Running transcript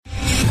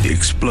The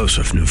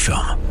explosive new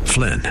film,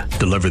 Flynn,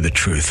 deliver the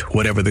truth,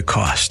 whatever the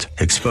cost,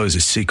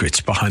 exposes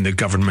secrets behind the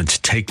government's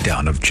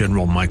takedown of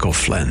General Michael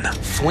Flynn.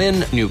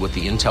 Flynn knew what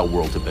the intel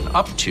world had been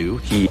up to.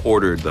 He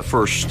ordered the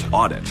first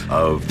audit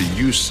of the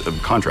use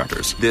of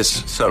contractors.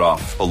 This set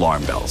off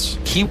alarm bells.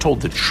 He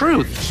told the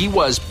truth. He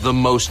was the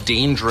most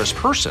dangerous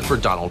person for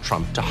Donald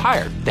Trump to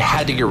hire. They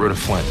had to get rid of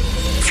Flynn.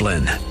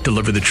 Flynn,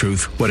 deliver the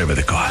truth, whatever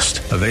the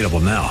cost. Available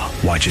now.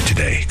 Watch it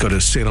today. Go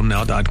to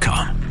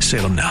salemnow.com.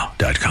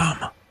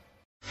 salemnow.com.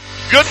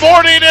 Good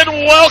morning and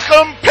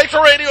welcome.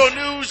 Patriot Radio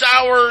News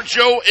Hour.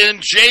 Joe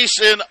and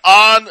Jason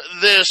on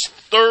this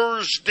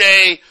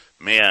Thursday.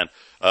 Man,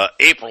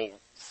 April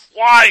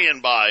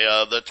flying by.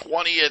 The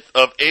 20th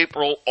of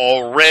April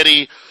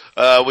already.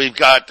 We've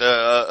got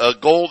a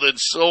gold and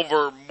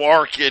silver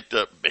market.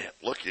 Man,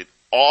 looking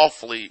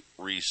awfully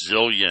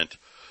resilient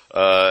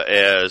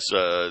as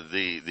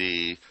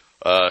the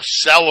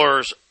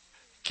sellers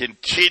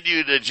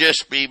continue to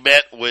just be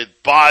met with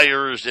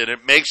buyers, and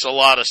it makes a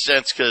lot of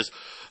sense because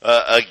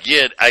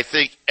again, I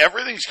think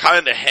everything's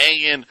kind of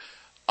hanging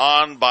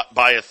on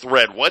by a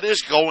thread. What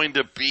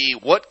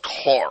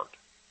card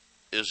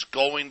is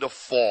going to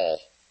fall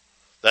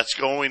that's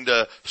going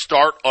to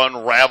start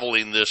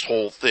unraveling this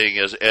whole thing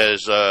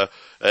as well?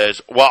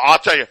 I'll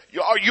tell you,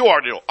 you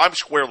already know, I'm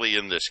squarely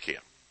in this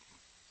camp.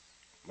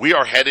 We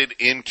are headed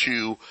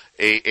into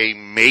a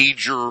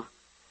major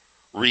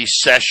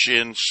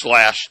recession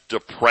 /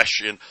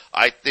 depression.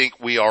 I think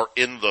we are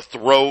in the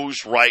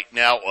throes right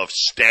now of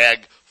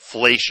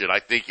stagflation. I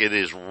think it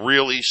is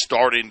really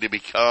starting to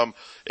become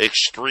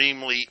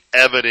extremely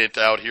evident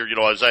out here. You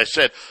know, as I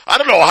said, I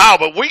don't know how,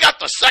 but we got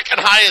the second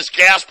highest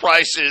gas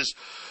prices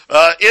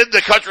in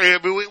the country. I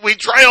mean, we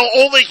trail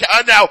only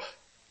now.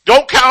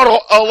 Don't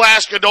count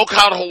Alaska, don't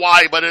count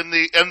Hawaii, but in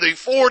the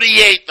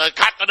 48, the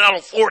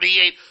continental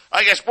 48,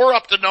 I guess we're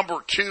up to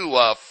number 2,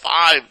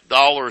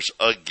 $5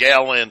 a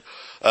gallon.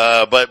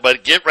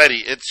 But get ready.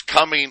 It's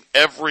coming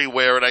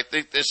everywhere. And I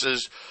think this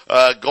is,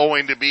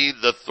 going to be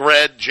the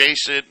thread,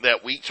 Jason,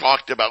 that we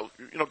talked about.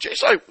 You know,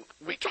 Jason,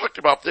 we talked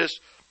about this,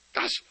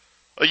 gosh,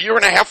 a year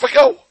and a half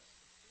ago.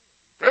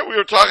 Right? We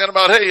were talking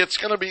about, hey, it's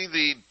going to be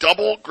the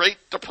double Great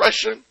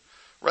Depression,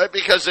 right?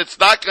 Because it's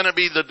not going to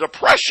be the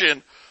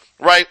Depression,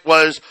 right?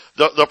 Was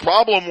the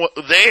problem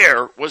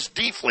there was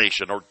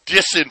deflation or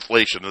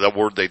disinflation, that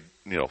word they,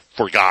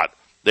 forgot.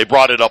 They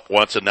brought it up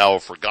once and now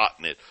have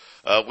forgotten it.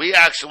 We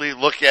actually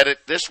look at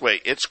it this way.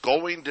 It's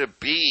going to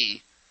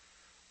be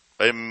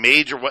a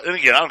major, and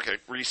again, I don't care,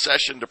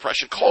 recession,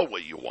 depression, call it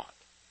what you want,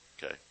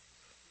 okay?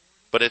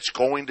 But it's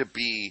going to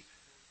be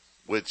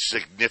with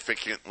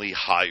significantly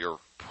higher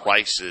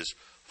prices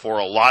for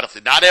a lot of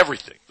things. Not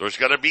everything. There's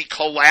going to be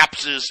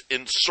collapses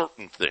in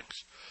certain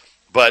things.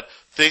 But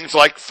things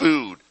like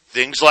food,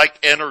 things like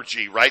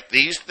energy, right?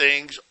 These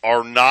things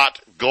are not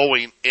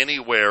going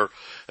anywhere.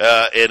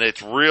 And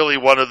it's really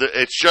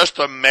it's just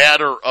a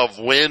matter of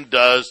when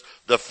does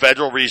the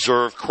Federal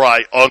Reserve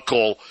cry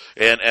uncle.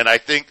 And I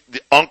think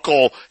the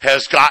uncle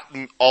has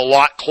gotten a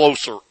lot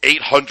closer.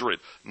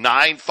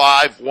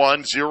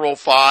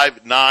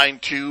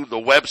 800-951-0592,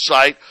 the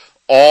website,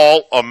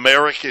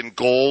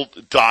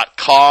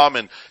 allamericangold.com.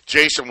 And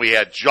Jason, we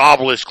had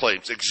jobless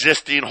claims,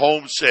 existing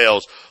home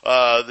sales.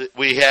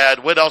 We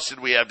had, what else did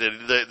we have?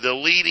 The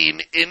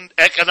leading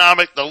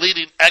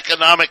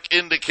economic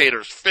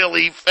indicators,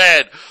 Philly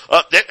Fed,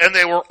 and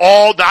they were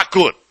all not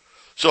good.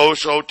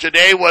 So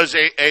today was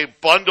a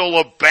bundle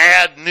of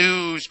bad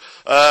news,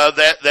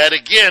 that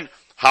again,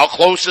 how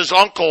close is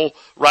Uncle,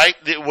 right?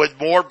 With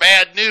more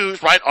bad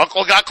news, right?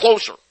 Uncle got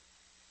closer.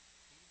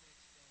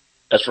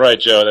 That's right,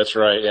 Joe. That's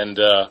right. And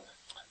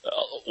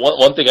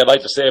one thing I'd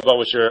like to say about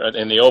what you're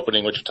in the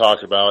opening, what you're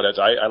talking about, is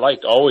I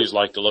always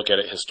like to look at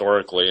it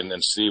historically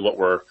and see what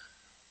we're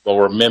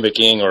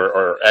mimicking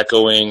or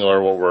echoing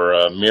or what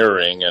we're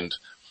mirroring. And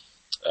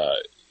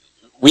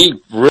we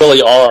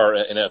really are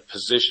in a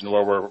position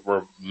where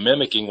we're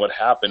mimicking what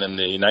happened in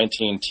the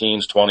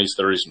 19-teens, 20s,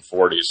 30s, and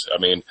 40s. I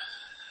mean,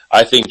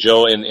 I think,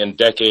 Joe, in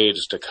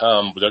decades to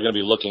come, they're going to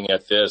be looking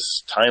at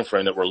this time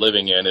frame that we're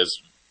living in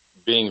as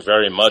being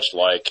very much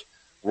like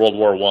World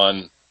War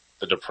I,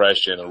 the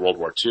Depression, and World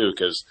War II,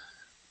 because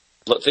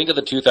think of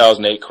the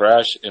 2008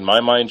 crash. In my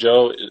mind,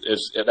 Joe,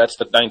 that's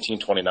the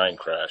 1929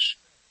 crash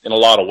in a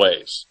lot of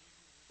ways,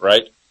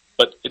 right?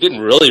 But it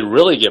didn't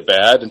really get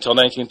bad until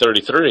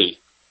 1933,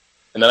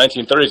 and the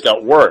 1930s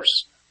got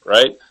worse,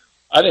 right?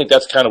 I think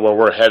that's kind of where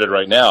we're headed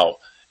right now.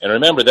 And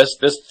remember, this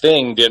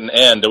thing didn't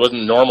end. There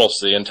wasn't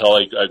normalcy until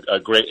a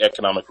great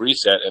economic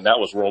reset, and that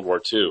was World War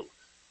II.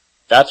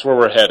 That's where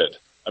we're headed.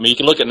 I mean, you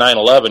can look at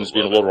 9/11 as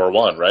being World War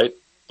I, right?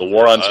 The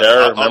war on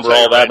terror, remember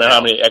all that? Remember how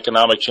many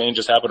economic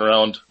changes happened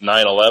around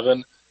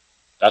 9/11?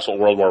 That's what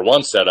World War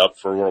I set up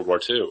for World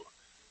War II.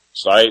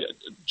 So,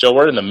 Joe,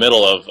 we're in the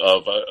middle of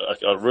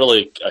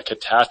a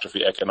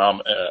catastrophe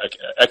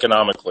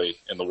economically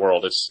in the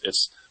world.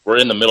 We're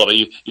in the middle of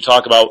it. You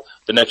talk about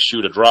the next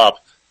shoe to drop.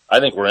 I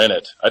think we're in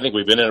it. I think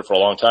we've been in it for a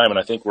long time, and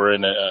I think we're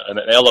in an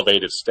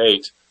elevated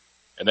state.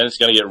 and then it's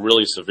going to get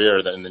really severe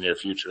in the near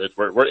future.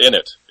 We're in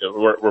it.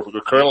 We're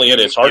currently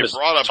in it. It's hard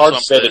to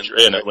say that you're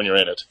in it when you're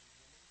in it.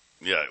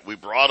 Yeah, we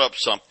brought up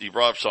something. You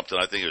brought up something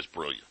I think is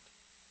brilliant.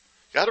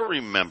 Got to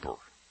remember,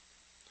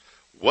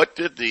 what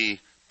did the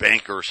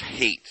bankers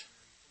hate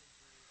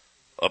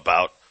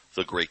about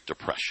the Great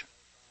Depression?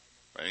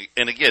 Right?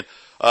 And again,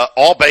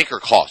 all banker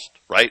cost,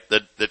 right?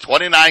 The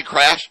 29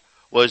 crash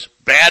was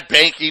bad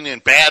banking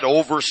and bad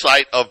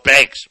oversight of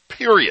banks,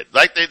 period.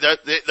 Like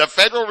the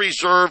Federal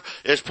Reserve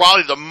is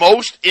probably the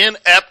most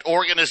inept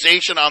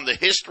organization on the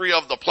history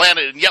of the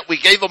planet, and yet we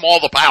gave them all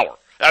the power.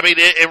 I mean,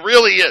 it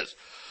really is.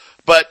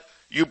 But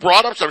you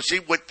brought up something. See,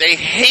 what they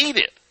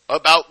hated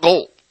about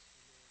gold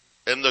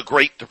in the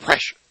Great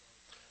Depression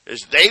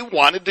is they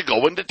wanted to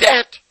go into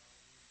debt.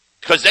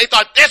 Because they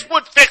thought this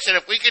would fix it.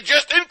 If we could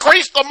just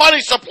increase the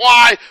money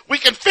supply, we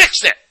can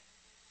fix it.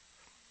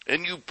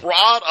 And you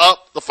brought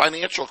up the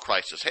financial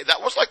crisis. Hey,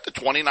 that was like the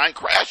 29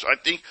 crash. I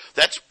think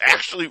that's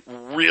actually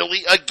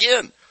really,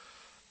 again,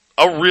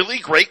 a really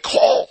great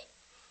call.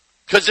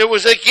 Because it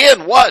was,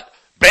 again, what?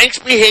 Banks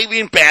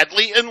behaving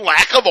badly and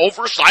lack of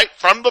oversight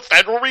from the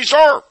Federal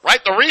Reserve,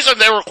 right? The reason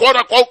they were, quote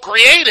unquote,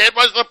 created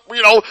was,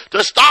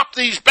 to stop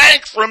these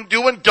banks from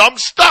doing dumb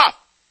stuff.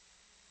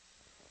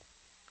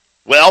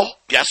 Well,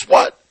 guess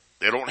what?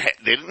 They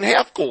didn't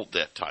have gold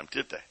that time,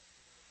 did they?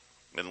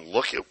 And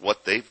look at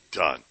what they've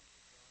done.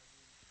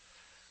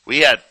 We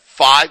had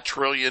 $5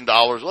 trillion.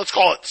 Let's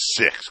call it $6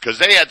 trillion, because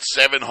they had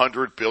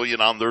 $700 billion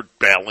on their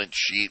balance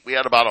sheet. We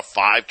had about a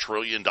 $5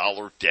 trillion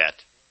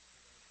debt.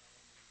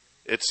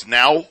 It's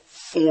now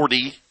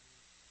 40.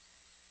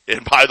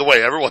 And by the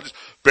way, everyone's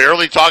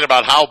barely talking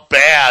about how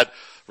bad,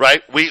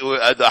 right?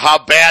 How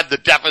bad the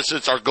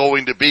deficits are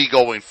going to be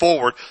going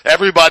forward.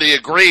 Everybody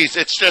agrees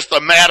it's just a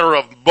matter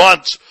of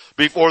months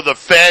before the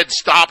Fed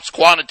stops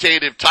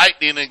quantitative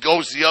tightening and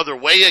goes the other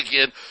way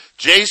again.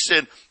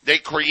 Jason, they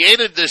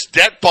created this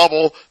debt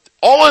bubble.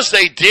 All as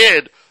they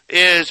did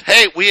is,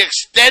 hey, we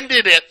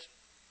extended it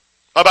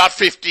about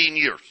 15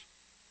 years.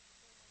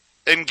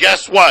 And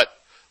guess what?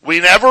 We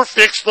never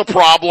fixed the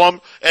problem,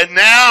 and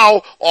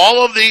now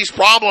all of these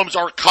problems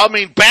are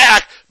coming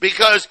back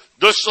because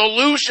the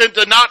solution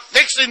to not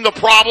fixing the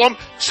problem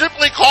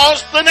simply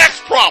caused the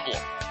next problem.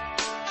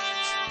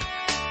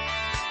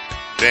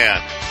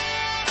 Man,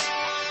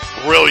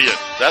 brilliant.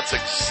 That's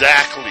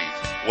exactly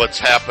what's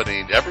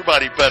happening.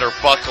 Everybody better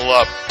buckle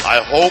up. I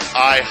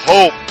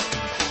hope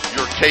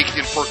you're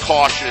taking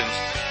precautions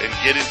and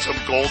getting some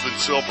gold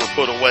and silver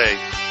put away.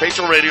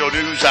 Patriot Radio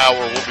News Hour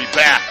will be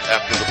back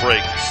after the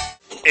break.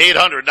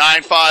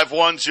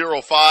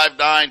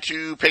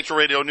 800-951-0592, Patriot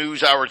Radio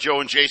News Hour.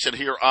 Joe and Jason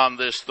here on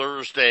this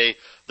Thursday.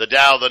 The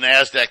Dow, the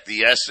NASDAQ,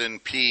 the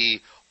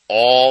S&P,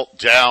 all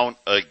down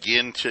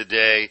again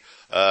today.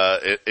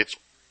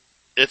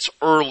 It's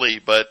early,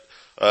 but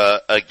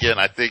again,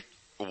 I think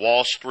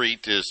Wall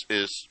Street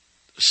is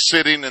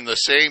sitting in the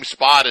same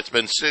spot it's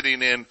been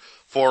sitting in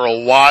for a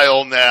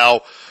while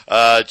now.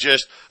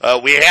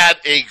 We had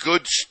a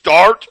good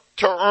start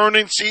to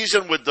earnings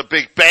season with the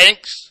big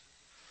banks.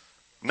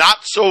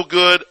 Not so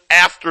good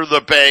after the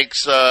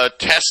banks.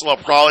 Tesla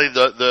probably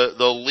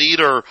the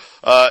leader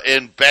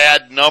in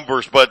bad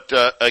numbers, but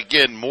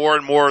again, more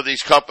and more of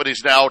these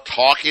companies now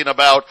talking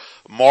about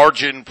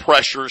margin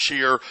pressures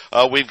here.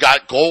 We've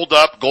got gold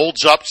up.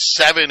 Gold's up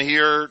 7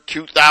 here,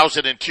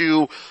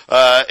 2002,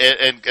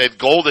 and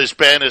gold has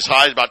been as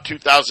high as about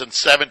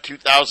 2007,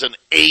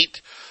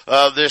 2008.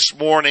 This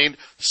morning.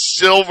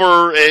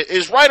 Silver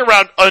is right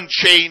around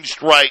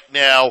unchanged right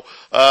now,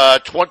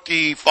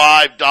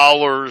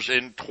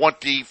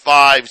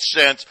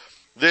 $25.25.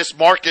 This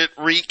market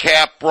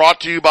recap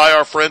brought to you by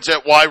our friends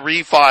at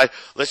YRefi.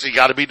 Listen, you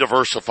got to be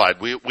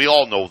diversified. We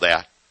all know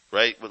that,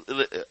 right?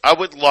 I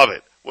would love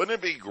it. Wouldn't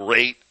it be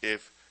great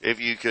if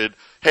you could,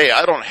 hey,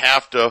 I don't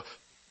have to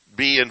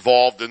be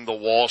involved in the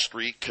Wall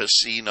Street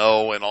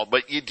casino and all,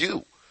 but you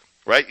do.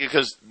 Right?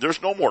 Because there's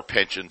no more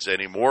pensions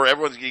anymore.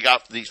 You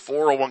got these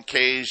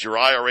 401ks, your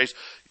IRAs.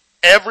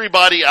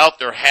 Everybody out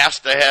there has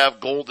to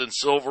have gold and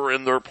silver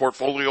in their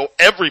portfolio.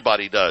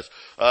 Everybody does.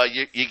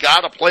 You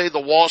got to play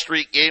the Wall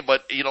Street game,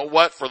 but you know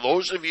what? For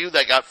those of you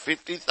that got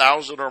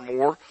 50,000 or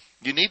more,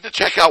 you need to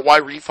check out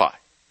YRefi.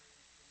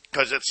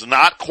 Because it's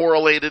not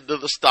correlated to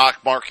the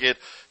stock market.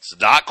 It's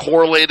not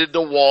correlated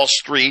to Wall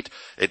Street.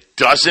 It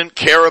doesn't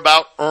care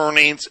about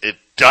earnings. It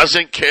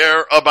doesn't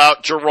care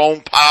about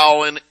Jerome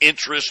Powell and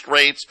interest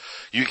rates.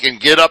 You can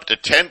get up to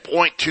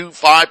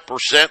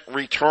 10.25%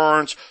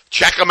 returns.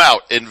 Check them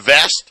out.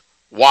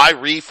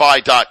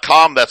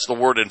 InvestYRefi.com. That's the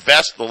word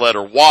invest, the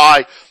letter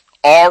Y,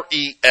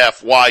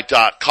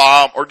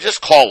 REFY.com, or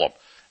just call them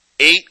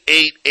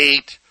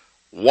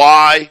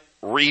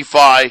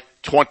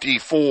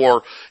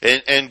 888-YRefi24.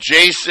 And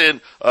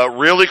Jason,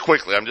 really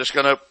quickly, I'm just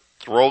going to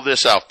throw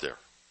this out there.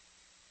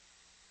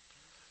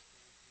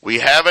 We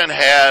haven't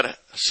had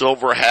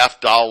silver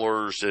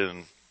 $0.50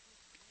 in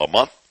a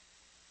month,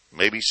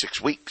 maybe 6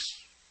 weeks.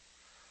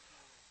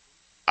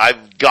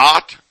 I've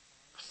got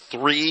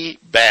 3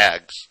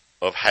 bags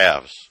of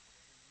halves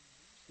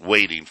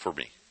waiting for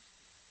me.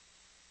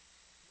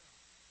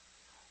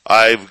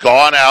 I've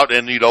gone out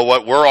and you know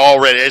what? We're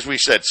already, as we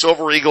said,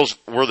 Silver Eagles,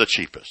 we're the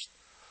cheapest.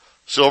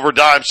 Silver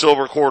dime,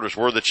 silver quarters,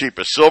 we're the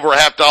cheapest. Silver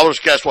half dollars,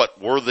 guess what?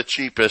 We're the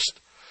cheapest.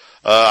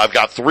 I've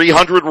got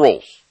 300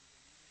 rolls.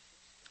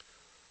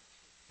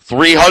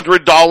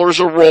 $300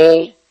 a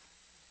roll.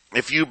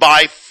 If you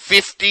buy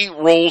 50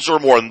 rolls or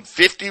more, and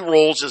 50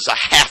 rolls is a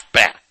half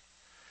bat.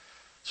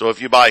 So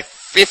if you buy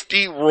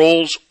 50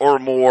 rolls or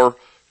more,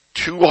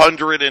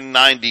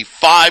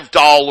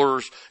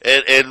 $295,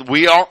 and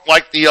we aren't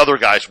like the other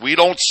guys. We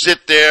don't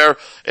sit there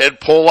and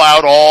pull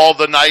out all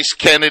the nice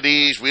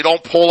Kennedys. We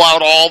don't pull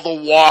out all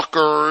the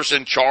Walkers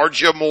and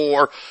charge you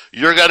more.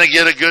 You're going to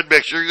get a good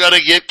mix. You're going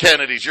to get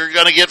Kennedys. You're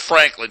going to get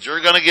Franklins. You're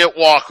going to get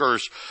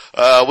Walkers.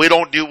 We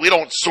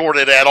don't sort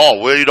it at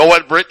all. Well, you know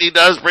what Brittany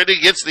does?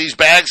 Brittany gets these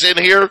bags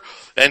in here,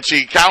 and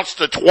she counts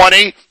to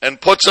 20 and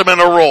puts them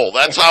in a roll.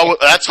 That's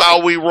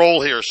how we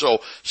roll here.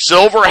 So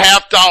silver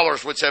half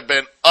dollars, which have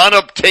been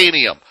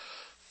unobtainium,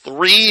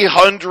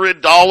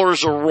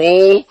 $300 a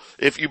roll.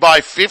 If you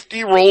buy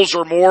 50 rolls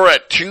or more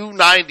at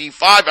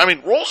 $295, I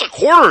mean rolls of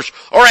quarters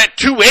are at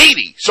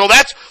 $280. So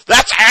that's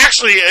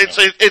actually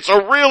it's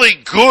a really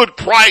good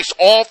price,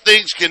 all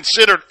things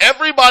considered.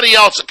 Everybody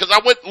else, because I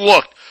went and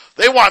looked,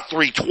 they want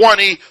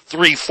 $320,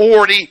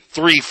 $340,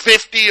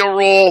 $350 a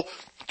roll.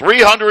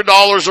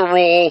 $300 a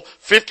roll,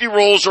 50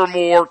 rolls or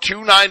more,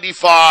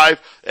 $295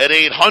 at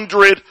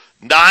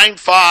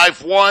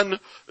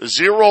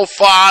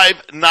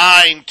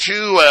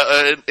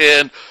 800-951-0592.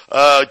 And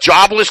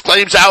jobless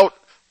claims out.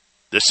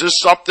 This is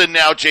something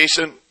now,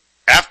 Jason,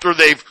 after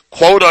they've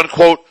quote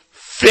unquote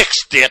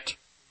fixed it.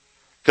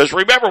 Because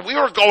remember, we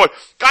were going,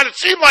 God, it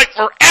seemed like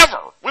forever.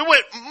 We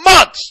went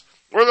months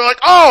where they're like,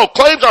 oh,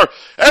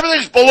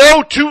 everything's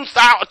below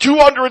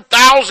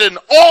 200,000,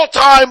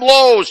 all-time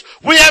lows.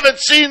 We haven't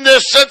seen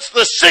this since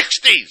the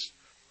 60s.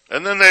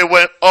 And then they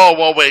went, oh,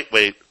 well,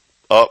 wait.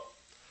 Oh,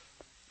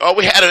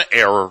 we had an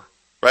error,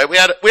 right? We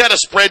had a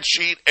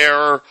spreadsheet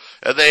error,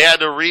 and they had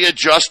to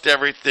readjust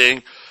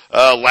everything.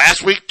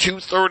 Last week,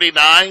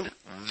 239.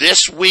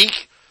 This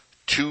week,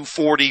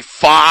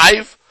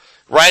 245.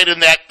 Right in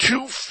that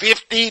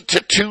 250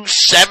 to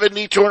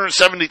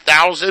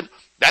 270,000.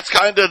 That's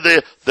kind of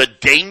the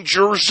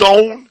danger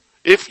zone,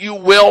 if you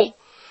will.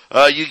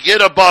 You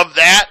get above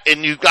that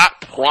and you've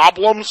got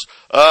problems.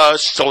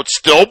 So it's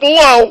still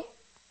below,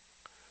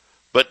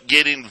 but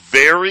getting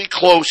very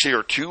close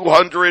here.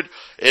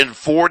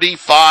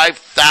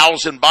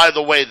 245,000. By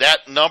the way,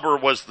 that number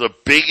was the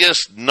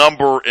biggest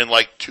number in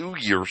like 2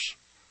 years.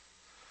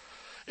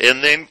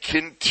 And then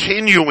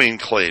continuing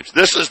claims.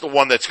 This is the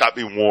one that's got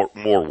me more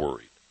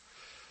worried.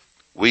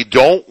 We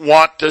don't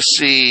want to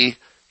see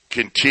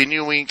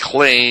continuing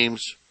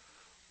claims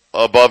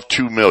above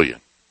 2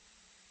 million.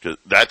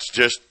 That's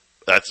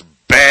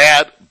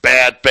bad.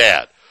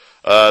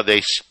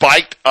 They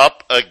spiked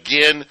up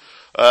again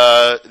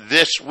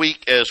this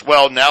week as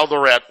well. Now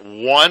they're at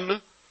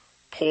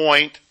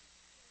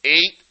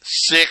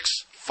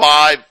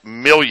 1.865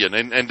 million.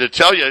 And to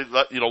tell you,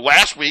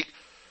 last week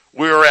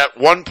we were at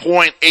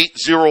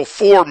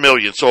 1.804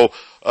 million. So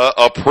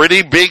a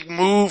pretty big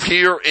move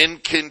here in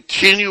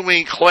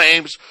continuing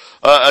claims.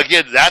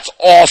 Again, that's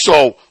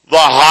also the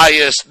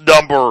highest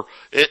number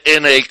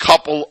in a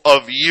couple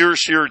of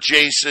years here,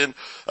 Jason.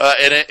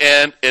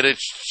 And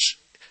it's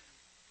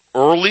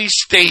early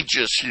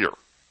stages here.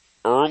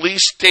 Early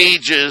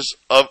stages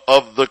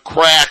of the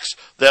cracks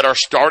that are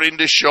starting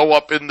to show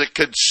up in the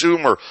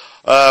consumer.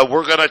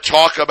 We're going to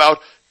talk about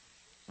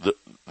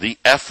the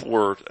F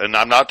word, and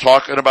I'm not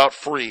talking about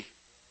free.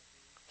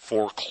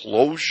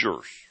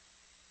 Foreclosures.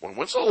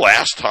 When's the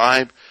last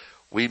time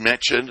we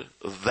mentioned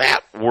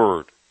that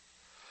word?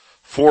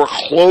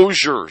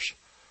 Foreclosures,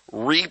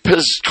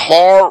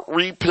 car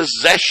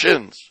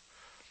repossessions,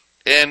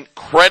 and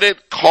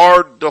credit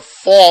card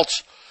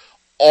defaults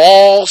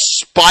all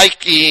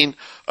spiking.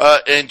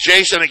 And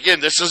Jason,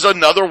 again, this is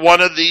another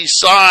one of these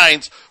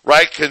signs,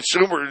 right?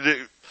 Consumer,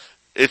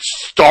 it's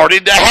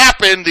starting to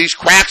happen. These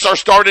cracks are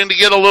starting to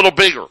get a little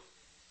bigger.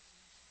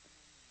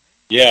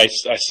 Yeah,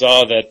 I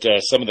saw that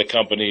some of the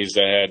companies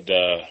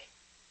that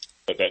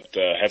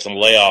had some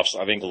layoffs,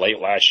 I think late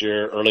last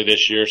year, early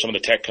this year, some of the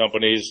tech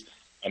companies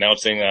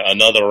announcing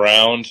another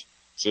round.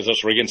 So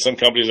we're getting some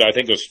companies, I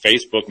think it was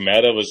Facebook,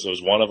 Meta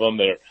was one of them.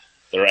 They're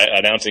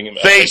announcing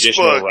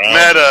additional rounds.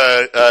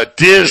 Meta,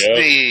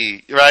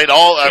 Disney, right?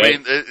 I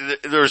mean,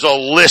 there's a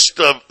list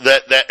of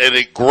that, and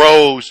it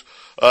grows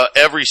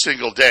every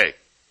single day.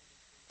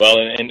 Well,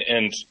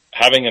 and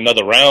having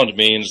another round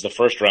means the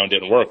first round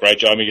didn't work, right,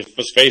 John? I mean,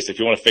 let's face it, if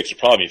you want to fix a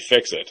problem, you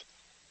fix it.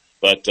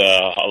 But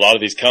a lot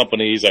of these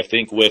companies, I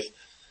think with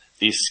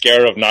the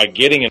scare of not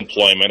getting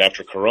employment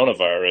after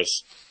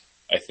coronavirus,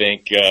 I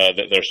think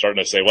that they're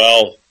starting to say,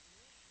 well,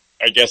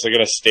 I guess they're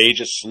going to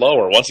stage it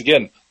slower. Once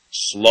again,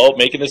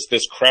 making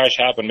this crash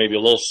happen maybe a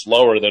little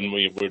slower than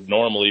we would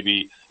normally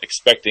be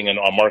expecting in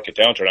a market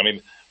downturn. I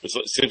mean,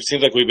 it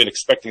seems like we've been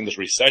expecting this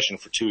recession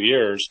for 2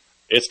 years.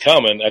 It's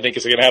coming. I think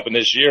it's going to happen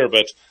this year,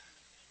 but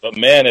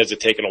man, has it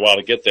taken a while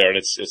to get there. And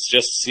it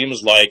just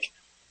seems like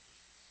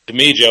to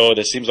me, Joe,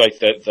 it seems like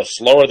the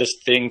slower this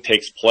thing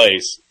takes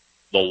place,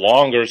 the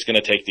longer it's going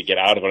to take to get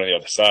out of it on the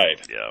other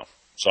side. Yeah.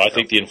 So I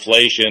think the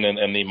inflation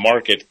and the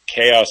market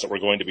chaos that we're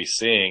going to be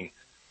seeing,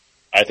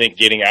 I think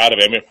getting out of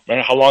it. I mean,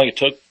 remember how long it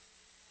took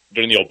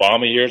during the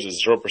Obama years at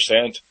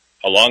 0%?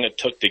 How long it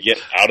took to get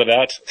out of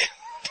that,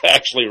 to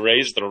actually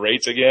raise the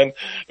rates again?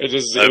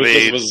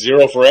 It was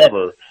zero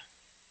forever.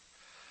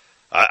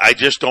 I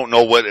just don't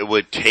know what it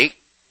would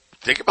take.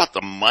 Think about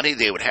the money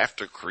they would have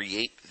to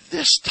create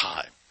this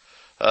time.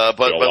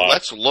 But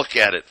let's look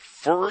at it.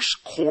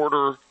 First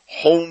quarter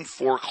home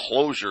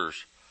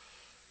foreclosures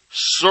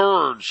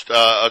surged,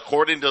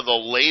 according to the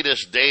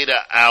latest data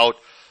out,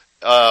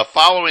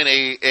 following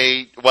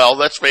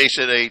let's face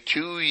it, a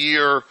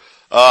 2-year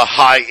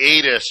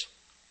hiatus.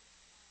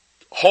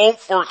 Home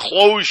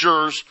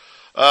foreclosures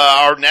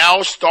are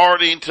now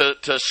starting to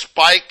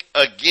spike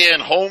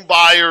again. Home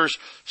buyers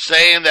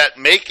saying that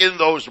making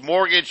those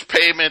mortgage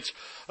payments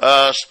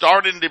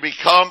starting to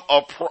become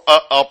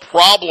a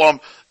problem.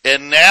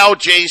 And now,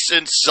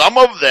 Jason, some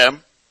of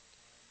them,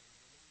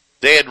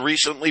 they had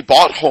recently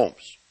bought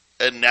homes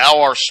and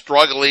now are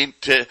struggling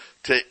to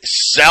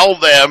sell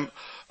them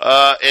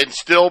and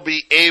still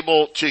be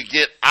able to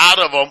get out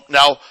of them.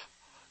 Now,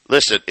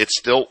 listen, it's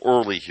still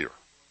early here.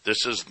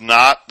 This is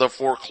not the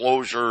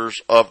foreclosures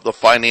of the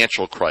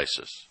financial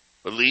crisis,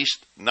 at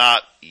least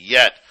not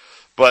yet.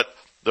 But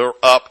they're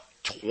up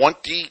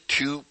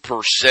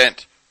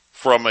 22%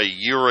 from a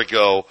year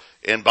ago.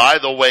 And by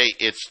the way,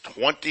 it's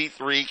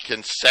 23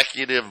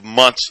 consecutive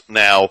months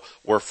now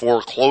where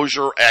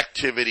foreclosure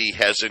activity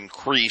has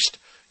increased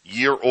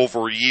year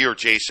over year,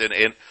 Jason,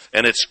 and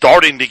it's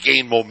starting to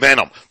gain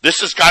momentum.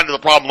 This is kind of the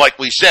problem, like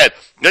we said.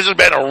 This has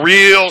been a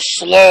real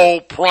slow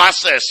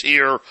process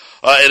here,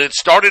 and it's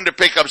starting to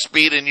pick up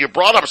speed, and you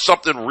brought up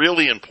something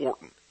really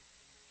important.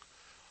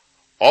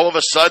 All of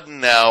a sudden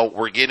now,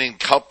 we're getting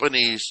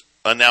companies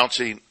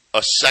announcing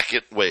a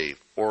second wave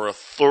or a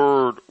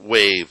third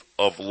wave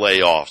of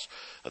layoffs.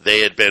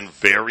 They had been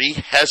very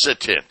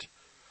hesitant,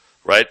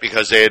 right,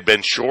 because they had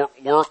been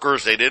short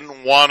workers. They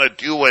didn't want to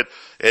do it.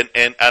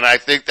 And I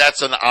think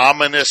that's an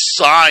ominous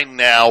sign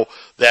now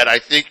that I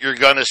think you're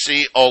going to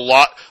see a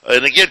lot.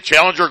 And again,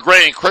 Challenger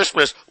Gray and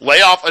Christmas,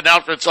 layoff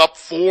announcements up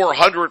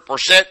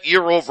 400%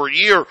 year over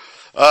year.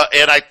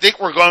 And I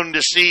think we're going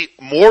to see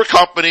more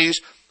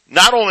companies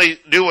not only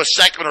do a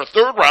second or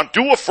third round,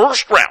 do a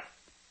first round.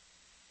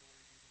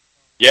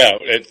 Yeah,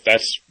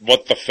 that's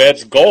what the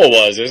Fed's goal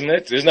was, isn't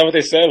it? Isn't that what they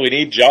said? We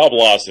need job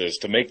losses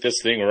to make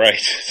this thing right.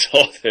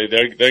 So they're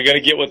going to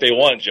get what they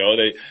want, Joe.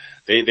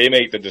 They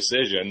make the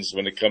decisions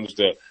when it comes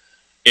to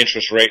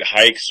interest rate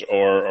hikes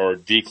or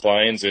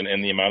declines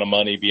in the amount of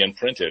money being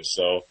printed.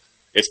 So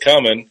it's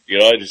coming. You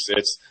know,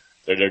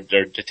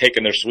 they're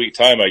taking their sweet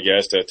time, I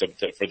guess,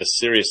 for the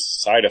serious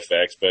side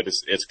effects. But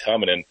it's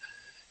coming, and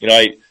you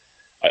know,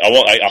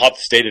 I'll have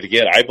to state it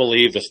again. I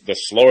believe the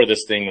slower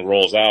this thing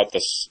rolls out,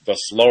 the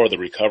slower the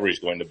recovery is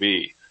going to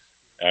be.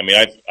 I mean,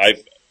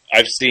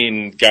 I've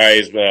seen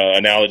guys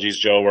analogies,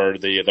 Joe, where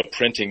the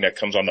printing that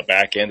comes on the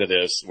back end of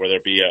this, where there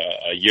be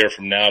a year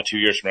from now, 2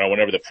 years from now,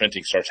 whenever the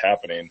printing starts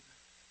happening,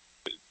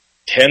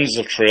 tens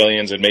of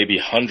trillions and maybe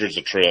hundreds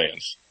of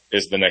trillions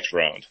is the next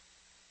round.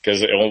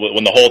 Because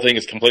when the whole thing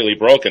is completely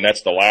broken,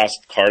 that's the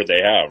last card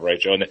they have, right,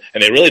 Joe? And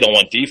they really don't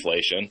want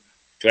deflation,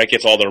 because that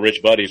gets all their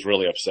rich buddies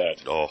really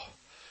upset. Oh.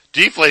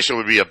 Deflation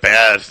would be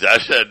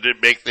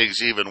that'd make things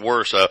even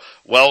worse.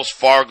 Wells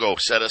Fargo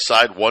set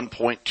aside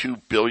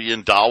 $1.2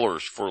 billion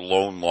for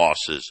loan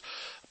losses.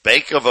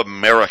 Bank of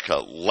America,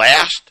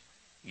 last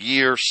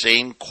year,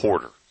 same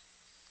quarter,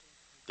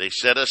 they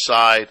set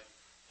aside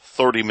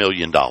 $30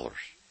 million.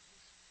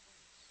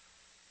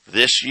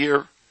 This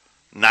year,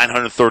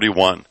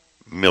 $931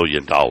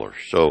 million.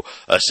 So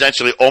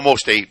essentially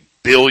almost $1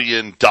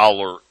 billion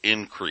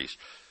increase.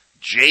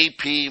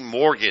 JP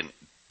Morgan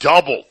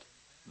doubled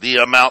the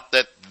amount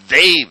that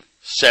they've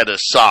set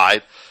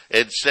aside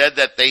and said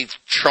that they've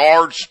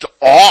charged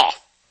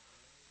off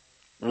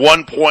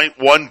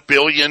 $1.1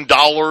 billion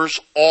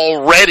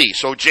already.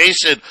 So,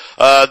 Jason,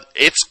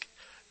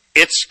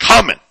 it's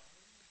coming.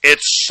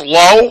 It's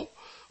slow,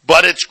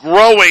 but it's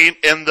growing,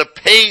 and the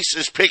pace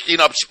is picking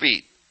up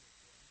speed.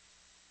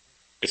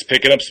 It's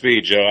picking up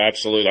speed, Joe,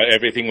 absolutely.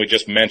 Everything we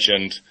just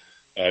mentioned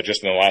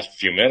just in the last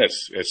few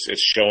minutes, it's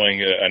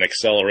showing an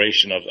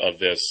acceleration of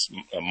this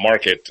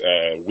market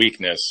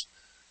weakness,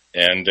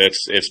 and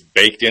it's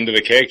baked into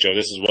the cake, Joe.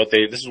 This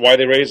is why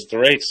they raised the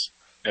rates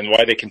and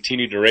why they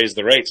continue to raise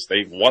the rates.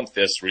 They want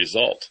this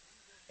result,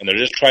 and they're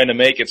just trying to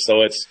make it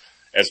so it's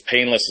as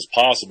painless as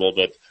possible.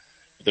 But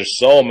there's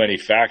so many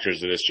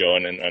factors to this, Joe,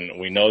 and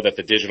we know that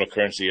the digital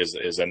currency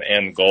is an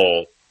end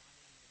goal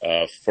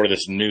for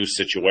this new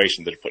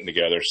situation that they're putting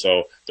together.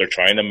 So they're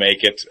trying to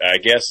make it, I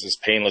guess, as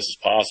painless as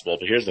possible.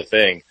 But here's the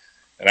thing,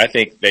 and I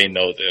think they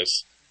know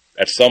this.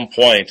 At some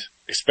point,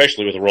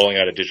 especially with the rolling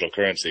out of digital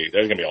currency,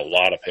 there's going to be a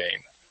lot of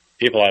pain.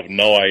 People have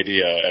no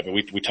idea. I mean,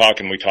 we talk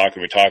and we talk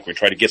and we talk. We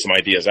try to get some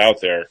ideas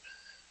out there.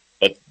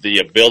 but the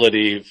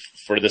ability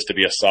for this to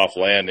be a soft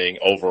landing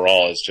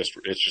overall is just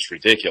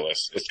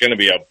ridiculous. It's going to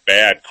be a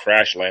bad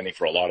crash landing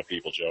for a lot of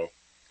people, Joe.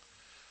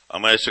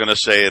 I'm just going to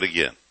say it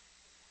again.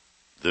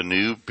 The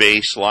new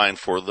baseline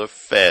for the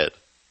Fed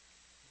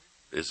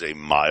is a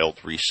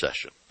mild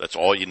recession. That's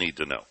all you need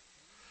to know.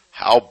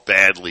 How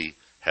badly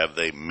have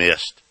they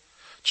missed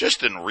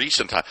just in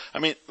recent time? I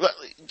mean,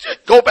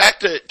 go back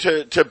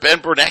to Ben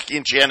Bernanke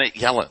and Janet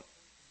Yellen.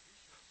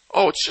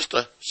 Oh, it's just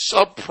a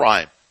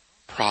subprime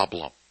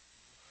problem.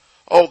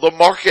 Oh, the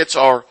markets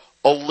are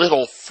a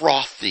little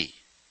frothy.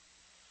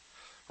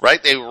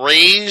 Right? They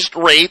raised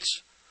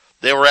rates.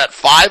 They were at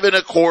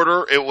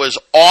 5.25. It was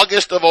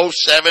August of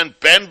 2007.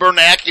 Ben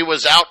Bernanke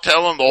was out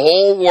telling the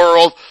whole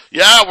world,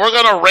 yeah, we're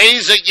going to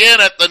raise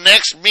again at the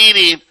next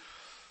meeting.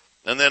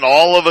 And then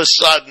all of a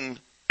sudden,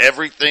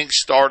 everything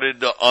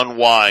started to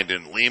unwind,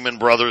 and Lehman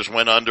Brothers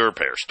went under,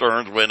 Bear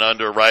Stearns went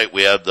under, right?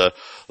 We had the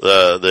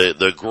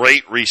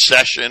Great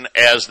Recession,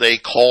 as they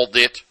called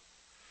it.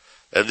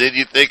 And then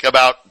you think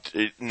about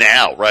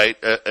now, right?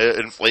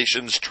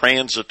 Inflation's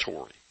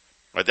transitory.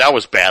 Right? That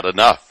was bad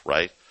enough,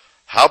 right?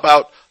 How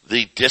about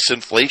the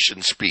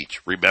disinflation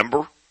speech?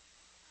 Remember?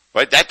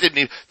 Right? That didn't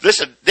even,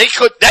 listen,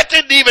 that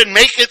didn't even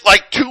make it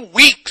like 2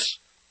 weeks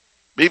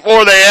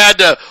before they had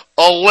to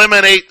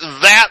eliminate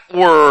that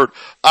word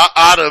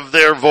out of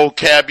their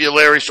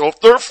vocabulary. So if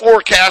they're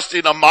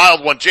forecasting a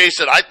mild one,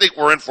 Jason, I think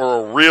we're in for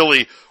a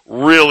really,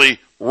 really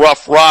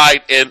rough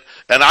ride. And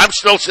I'm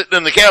still sitting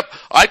in the camp.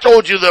 I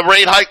told you the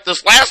rate hike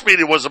this last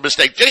meeting was a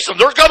mistake. Jason,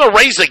 they're going to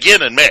raise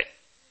again in May.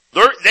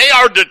 They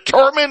are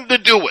determined to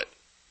do it.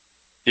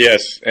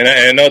 Yes, and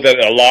I know that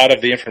a lot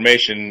of the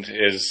information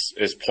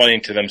is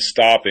pointing to them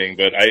stopping,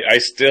 but I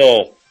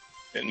still,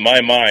 in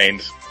my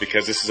mind,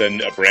 because this is a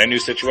brand new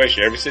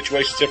situation, every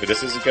situation is different.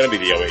 This isn't going to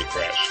be the 08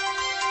 crash.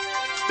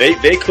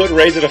 They could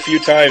raise it a few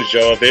times,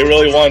 Joe, if they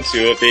really want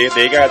to. If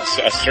they got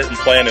a certain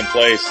plan in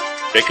place,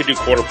 they could do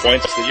quarter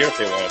points a year if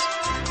they want.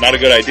 Not a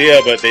good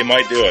idea, but they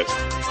might do it.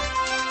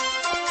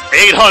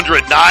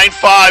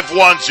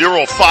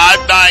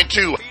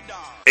 800-951-0592.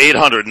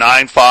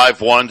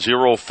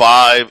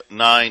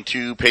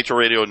 800-951-0592. Patriot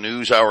Radio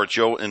News Hour,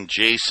 Joe and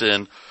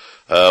Jason.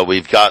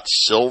 We've got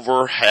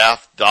silver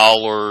 $half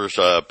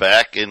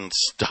back in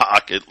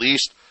stock, at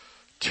least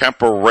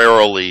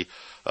temporarily.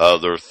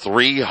 They're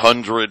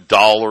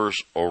 $300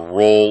 a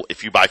roll.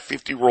 If you buy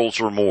 50 rolls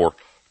or more,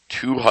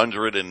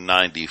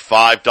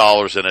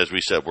 $295. And as we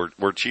said,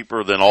 we're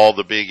cheaper than all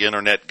the big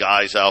internet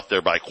guys out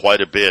there by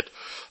quite a bit.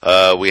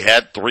 We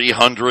had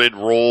 300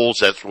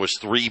 rolls. That was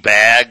 3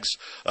 bags.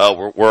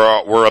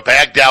 We're a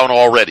bag down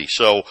already.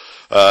 So,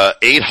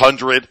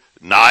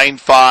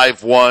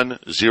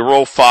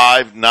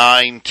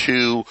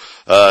 800-951-0592.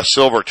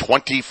 Silver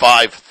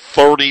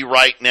 $25.30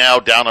 right now,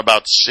 down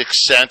about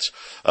 6 cents.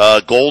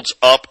 Gold's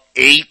up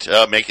 8,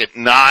 make it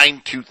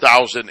 9,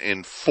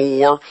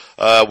 2004.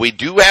 We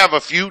do have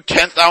a few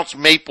 10th ounce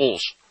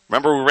maples.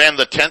 Remember we ran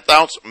the 10th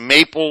ounce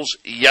maples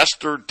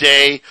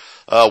yesterday.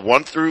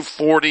 1 through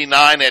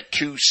 49 at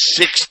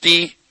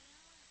 260,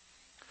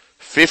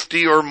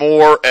 50 or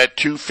more at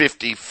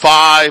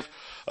 255,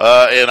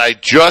 and I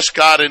just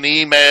got an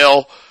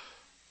email.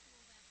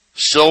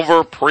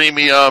 Silver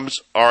premiums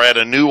are at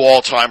a new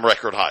all-time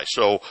record high.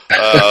 So,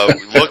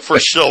 look for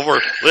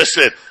silver.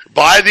 Listen,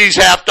 buy these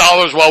 $half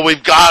while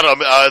we've got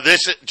them.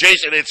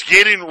 Jason, it's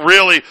getting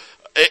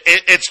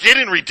it's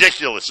getting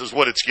ridiculous is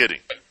what it's getting.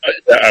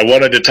 I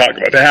wanted to talk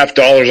about the $half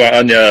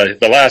on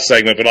the last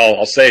segment, but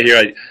I'll say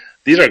here,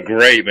 these are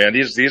great, man.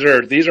 These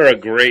are a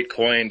great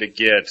coin to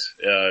get.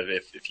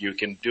 If you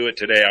can do it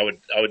today, I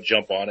would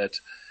jump on it.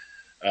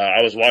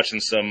 I was watching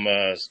some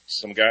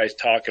guys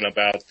talking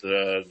about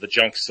the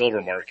junk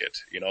silver market.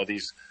 You know, the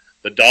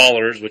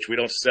dollars, which we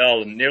don't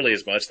sell nearly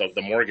as much,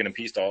 the Morgan and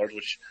Peace dollars,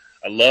 which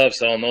I love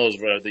selling those,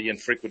 the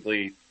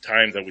infrequently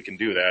times that we can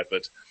do that,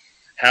 but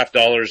 $half,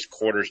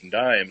 quarters, and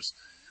dimes.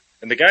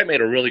 And the guy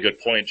made a really good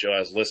point, Joe, I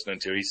was listening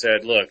to. He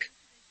said, look,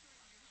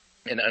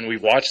 and we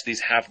watched these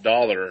 $half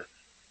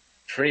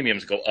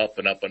premiums go up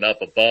and up and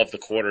up above the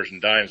quarters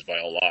and dimes by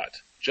a lot,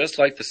 just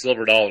like the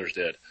silver dollars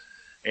did.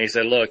 And he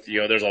said, look,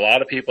 you know, there's a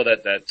lot of people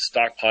that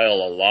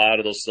stockpile a lot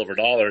of those silver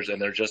dollars,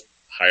 and they're just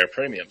higher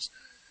premiums.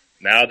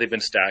 Now they've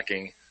been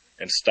stacking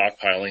and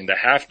stockpiling the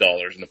 $half,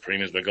 and the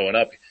premiums been going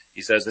up.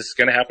 He says this is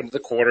going to happen to the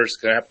quarters,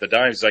 it's going to happen to the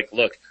dimes. He's like,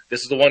 look,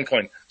 this is the one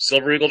coin.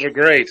 Silver Eagles are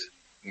great.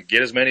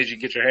 Get as many as you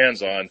can get your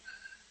hands on,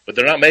 but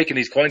they're not making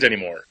these coins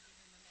anymore.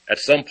 At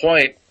some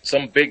point,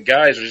 some big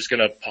guys are just going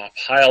to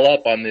pile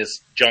up on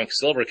this junk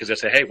silver because they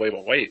say, hey,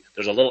 wait,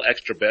 there's a little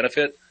extra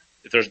benefit.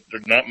 If they're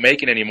not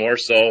making anymore,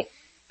 so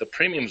the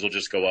premiums will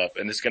just go up.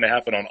 And this is going to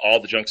happen on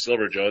all the junk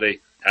silver, Joe. They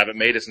haven't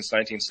made it since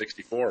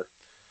 1964.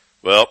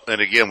 Well,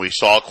 and again, we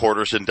saw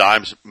quarters and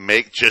dimes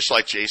make, just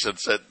like Jason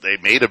said, they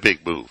made a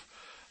big move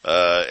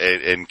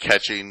and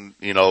catching,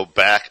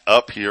 back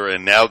up here.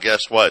 And now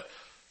guess what?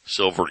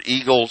 Silver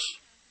Eagles,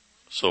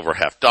 silver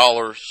 $half,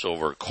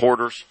 silver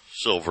quarters,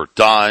 silver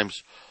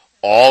dimes,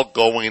 all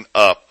going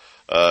up.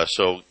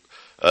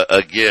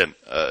 Again,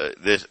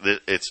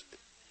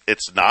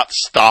 it's not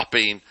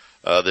stopping.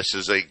 This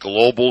is a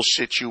global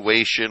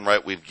situation,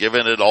 right? We've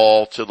given it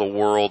all to the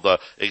world.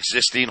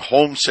 Existing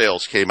home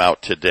sales came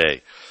out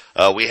today.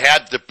 We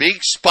had the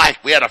big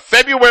spike. We had a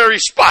February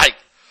spike.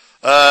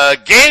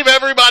 Gave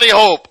everybody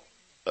hope.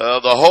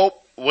 The hope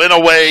went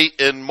away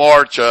in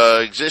March.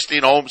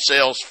 Existing home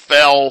sales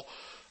fell,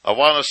 I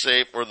want to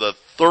say, for the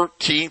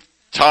 13th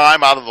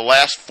time out of the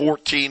last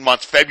 14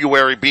 months,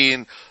 February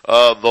being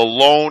the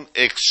lone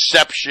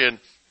exception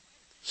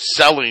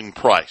selling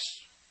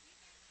price.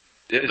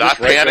 Not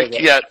panicked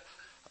yet.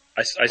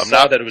 I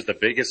saw that it was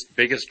the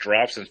biggest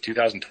drop since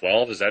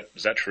 2012. Is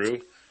that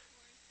true?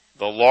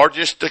 The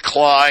largest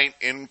decline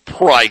in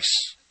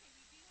price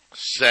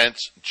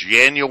since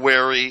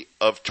January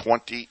of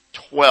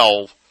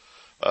 2012.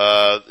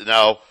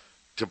 Now,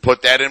 to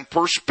put that in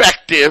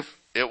perspective,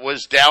 it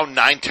was down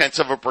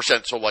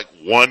 0.9%, so like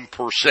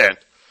 1%.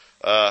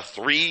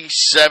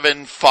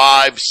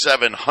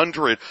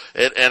 375,700,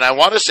 and I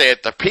want to say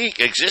at the peak,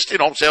 existing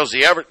home sales,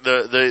 the average,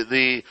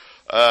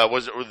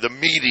 was the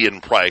median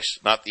price,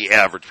 not the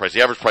average price.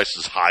 The average price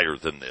is higher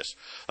than this,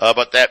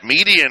 but that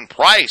median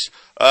price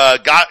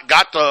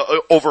got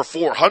to over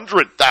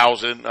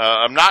 400,000.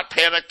 I'm not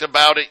panicked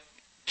about it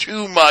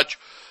too much,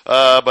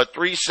 but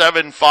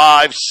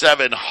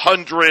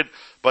 375,700.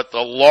 But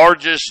the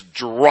largest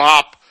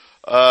drop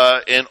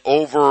in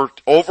over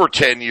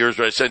 10 years,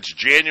 right, since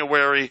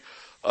January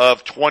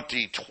of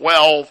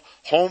 2012.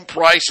 Home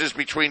prices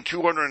between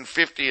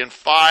 250 and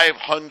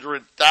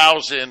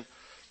 500,000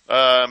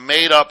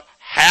 made up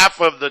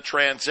half of the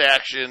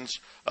transactions,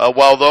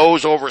 while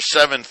those over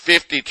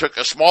 750 took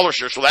a smaller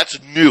share. So that's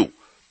new.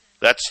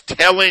 That's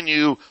telling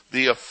you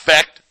the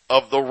effect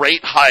of the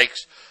rate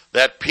hikes,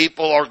 that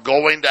people are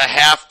going to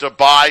have to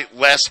buy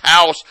less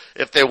house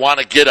if they want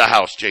to get a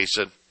house,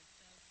 Jason.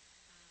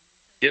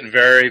 Getting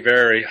very,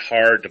 very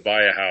hard to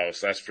buy a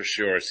house, that's for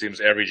sure. It seems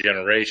every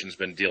generation's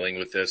been dealing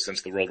with this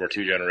since the World War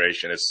II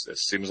generation. It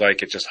seems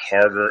like it's just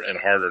harder and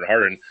harder and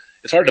harder. And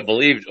it's hard to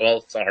believe. Well,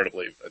 it's not hard to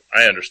believe.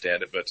 I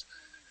understand it. But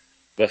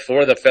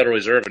before the Federal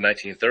Reserve in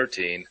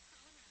 1913,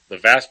 the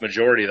vast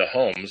majority of the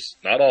homes,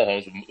 not all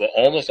homes, but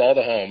almost all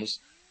the homes,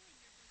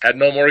 had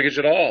no mortgage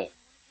at all.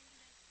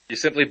 You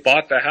simply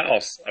bought the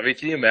house. I mean,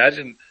 can you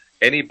imagine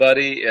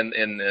anybody in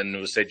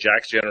let's say,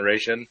 Jack's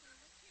generation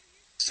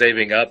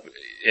saving up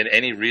in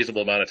any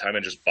reasonable amount of time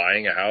and just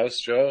buying a house,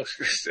 Joe?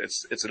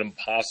 It's an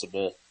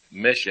impossible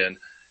mission.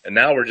 And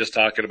now we're just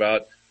talking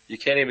about you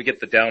can't even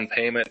get the down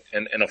payment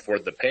and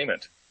afford the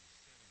payment.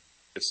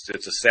 It's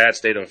a sad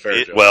state of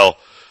affairs, Joe. Well,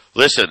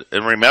 listen,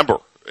 and remember,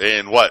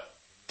 in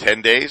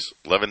 10 days,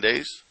 11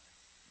 days,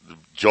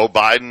 Joe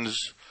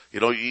Biden's, you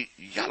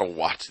got to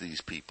watch these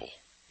people.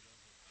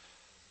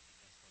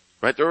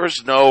 Right? There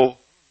was no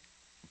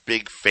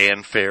big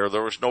fanfare.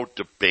 There was no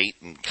debate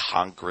in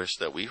Congress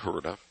that we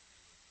heard of.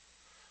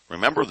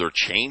 Remember, they're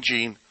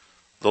changing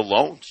the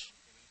loans,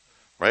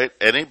 right?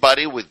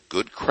 Anybody with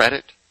good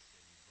credit,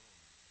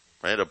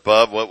 right,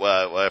 above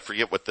I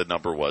forget what the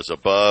number was,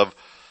 above,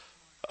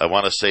 I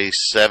want to say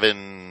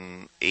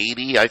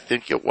 780, I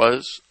think it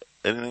was.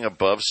 Anything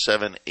above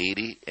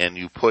 780, and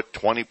you put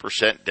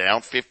 20%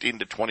 down, 15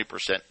 to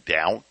 20%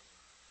 down.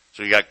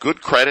 So you got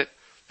good credit,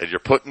 and you're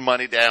putting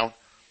money down.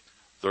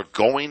 They're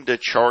going to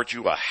charge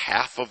you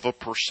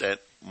 0.5%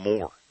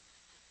 more.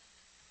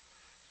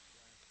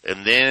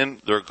 And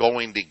then they're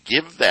going to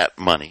give that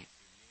money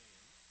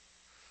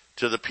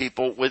to the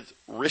people with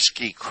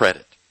risky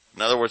credit.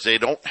 In other words, they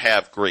don't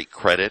have great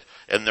credit,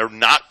 and they're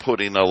not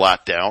putting a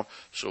lot down,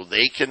 so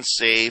they can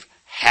save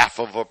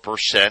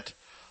 0.5%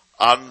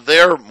 on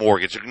their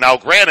mortgage. Now,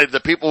 granted, the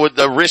people with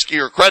the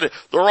riskier credit,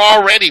 they're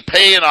already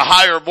paying a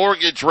higher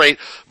mortgage rate.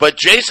 But,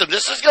 Jason,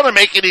 this is going to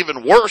make it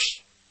even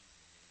worse.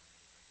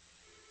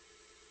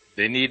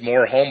 They need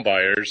more home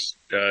buyers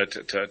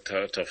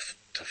to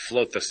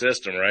float the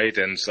system, right?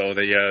 And so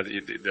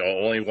the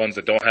only ones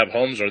that don't have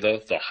homes are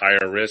the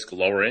higher risk,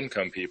 lower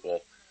income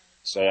people.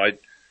 So I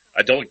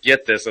don't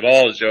get this at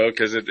all, Joe,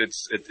 because it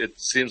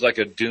seems like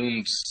a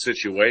doomed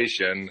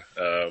situation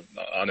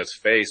on its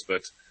face,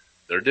 but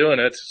they're doing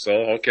it. So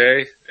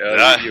okay,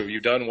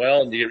 you've done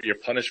well, and you're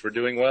punished for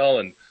doing well.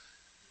 And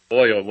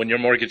boy, when your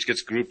mortgage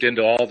gets grouped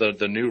into all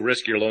the new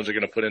riskier loans are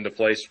going to put into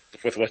place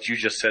with what you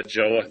just said,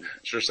 Joe, it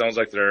sure sounds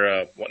like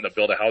they're wanting to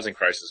build a housing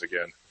crisis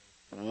again.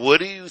 What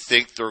do you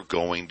think they're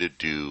going to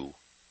do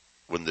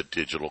when the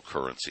digital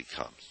currency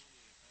comes?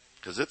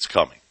 Because it's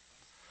coming.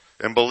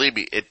 And believe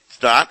me,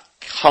 it's not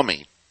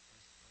coming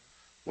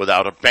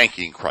without a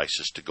banking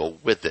crisis to go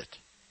with it.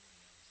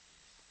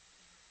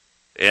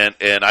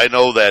 And I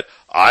know that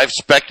I've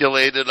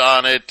speculated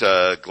on it.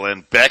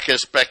 Glenn Beck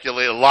has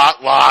speculated.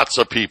 Lots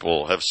of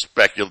people have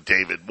speculated.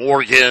 David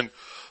Morgan,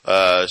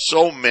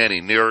 so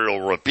many. Muriel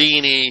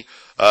Rubini,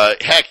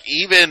 heck,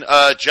 even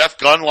Jeff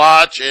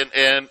Gundlach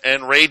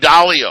and Ray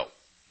Dalio.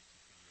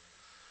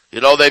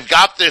 They've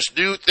got this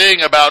new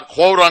thing about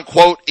quote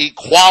unquote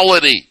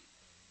equality,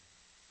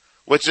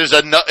 which is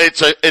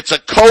it's a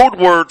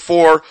code word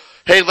for,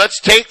 hey, let's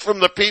take from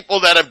the people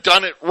that have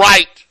done it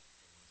right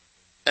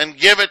and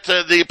give it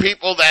to the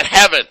people that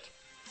haven't.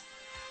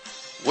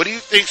 What do you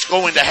think's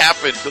going to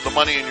happen to the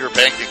money in your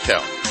bank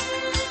account?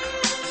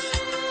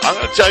 I'm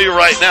going to tell you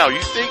right now,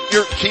 you think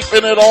you're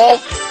keeping it all?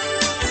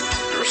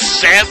 You're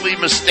sadly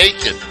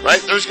mistaken,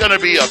 right? There's going to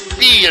be a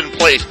fee in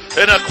place,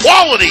 an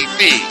equality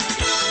fee.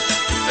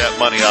 That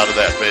money out of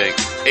that bank.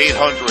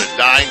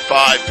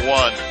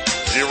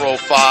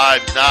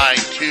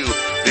 800-951-0592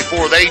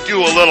 before they do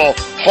a little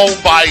home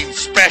buying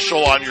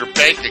special on your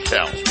bank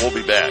accounts. We'll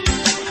be back.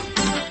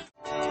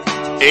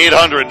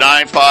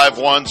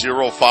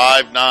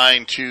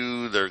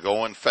 800-951-0592. They're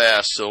going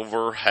fast.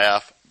 Silver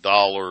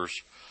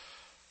 $50.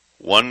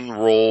 One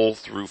roll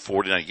through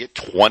 49. You get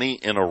 20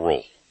 in a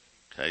roll.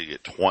 Okay, you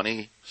get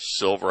 20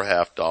 silver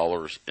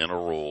 $50 in a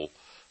roll.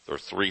 They're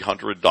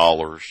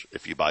 $300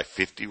 if you buy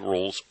 50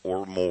 rolls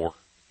or more.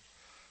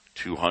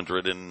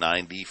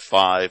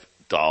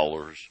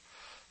 $295.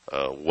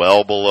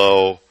 Well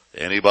below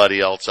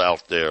anybody else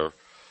out there.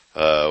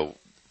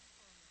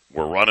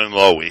 We're running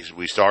low.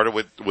 We started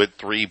with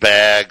 3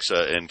 bags,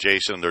 and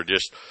Jason,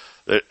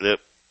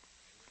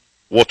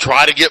 we'll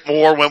try to get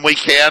more when we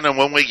can, and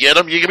when we get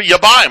them, you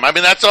buy them. I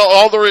mean, that's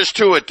all there is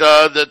to it.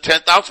 The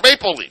 10th ounce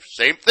maple leaf,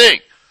 same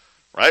thing,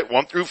 right?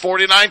 1 through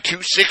 49,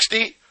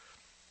 $260.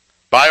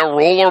 Buy a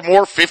roll or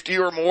more, 50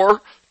 or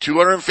more,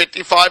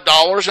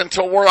 $255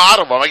 until we're out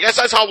of them. I guess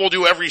that's how we'll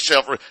do every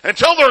sale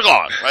until they're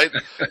gone, right?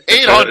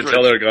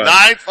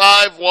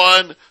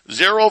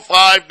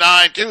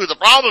 800-951-0592. The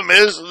problem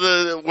is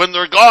when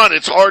they're gone,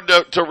 it's hard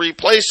to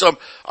replace them.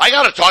 I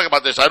got to talk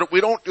about this. We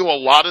don't do a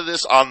lot of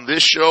this on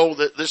this show.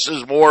 This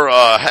is more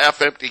a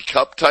half-empty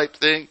cup type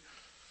thing.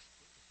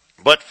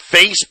 But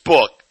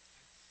Facebook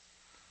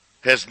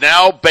has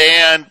now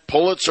banned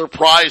Pulitzer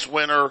Prize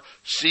winner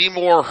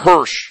Seymour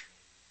Hersh.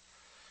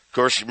 Of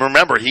course,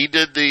 remember, he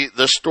did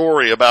the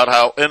story about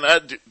how,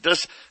 and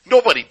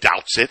nobody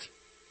doubts it,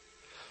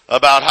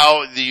 about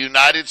how the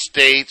United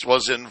States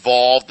was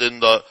involved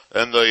in the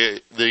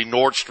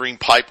Nord Stream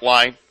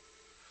pipeline,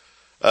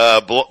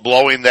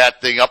 blowing that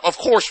thing up. Of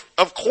course,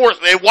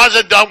 it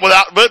wasn't done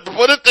without, but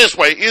put it this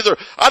way, either,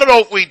 I don't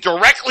know if we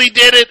directly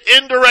did it,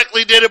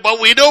 indirectly did it,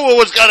 but we knew it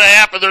was going to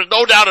happen. There's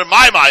no doubt in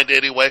my mind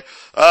anyway.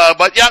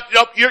 But yep,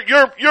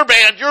 you're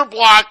banned, you're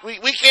blocked.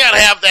 We can't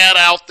have that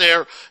out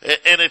there.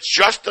 And it's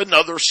just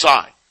another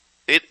sign.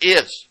 It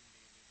is.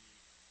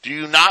 Do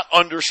you not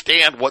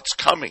understand what's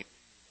coming?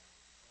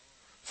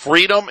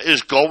 Freedom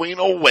is going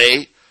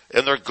away,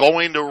 and they're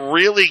going to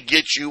really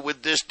get you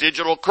with this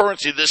digital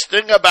currency. This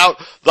thing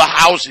about the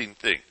housing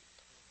thing.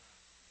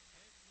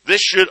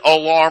 This should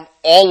alarm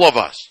all of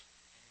us.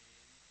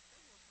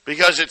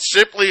 Because it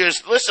simply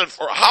is, listen,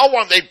 for how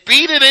long they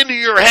beat it into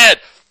your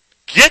head.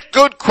 Get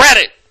good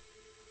credit.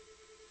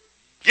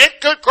 Get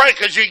good credit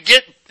because you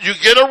get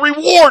a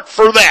reward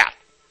for that.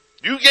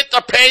 You get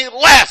to pay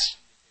less.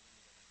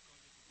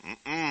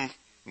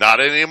 Not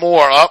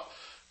anymore.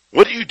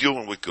 What are you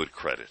doing with good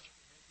credit?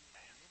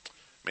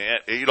 Man,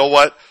 you know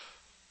what?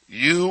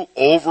 You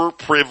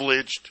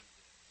overprivileged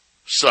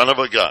son of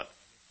a gun.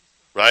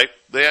 Right?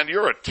 Man,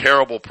 you're a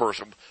terrible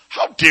person.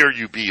 How dare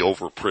you be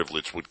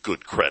overprivileged with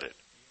good credit?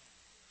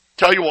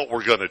 Tell you what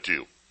we're going to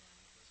do.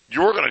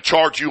 You're going to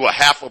charge you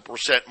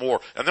 0.5%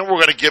 more, and then we're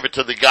going to give it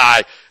to the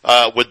guy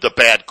with the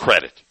bad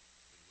credit.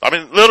 I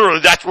mean, literally,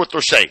 that's what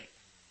they're saying.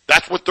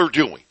 That's what they're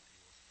doing.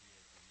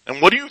 And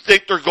what do you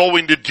think they're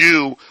going to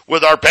do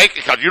with our bank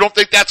accounts? You don't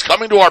think that's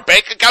coming to our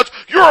bank accounts?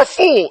 You're a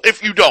fool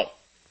if you don't.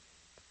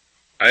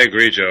 I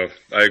agree, Joe.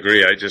 I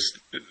agree.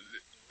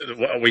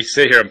 We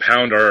sit here and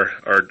pound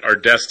our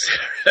desks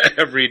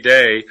every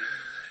day.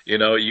 You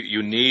know,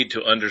 you need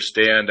to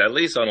understand, at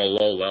least on a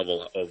low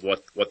level, of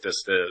what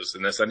this is.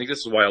 And I think this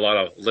is why a lot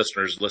of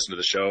listeners listen to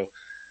the show.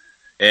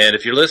 And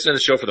if you're listening to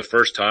the show for the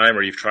first time,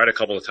 or you've tried a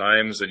couple of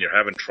times and you're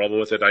having trouble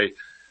with it, I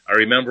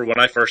remember when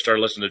I first started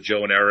listening to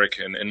Joe and Eric,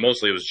 and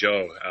mostly it was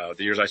Joe,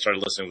 the years I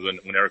started listening was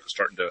when Eric was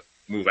starting to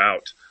move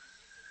out.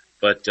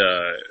 But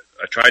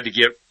I tried to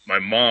get my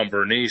mom,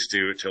 Bernice,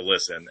 to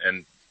listen,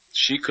 and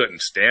she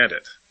couldn't stand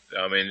it.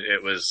 I mean,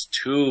 it was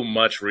too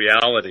much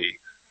reality.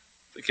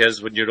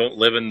 Because when you don't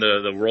live in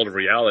the world of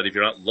reality, if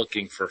you're not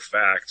looking for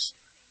facts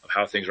of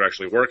how things are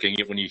actually working,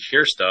 when you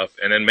hear stuff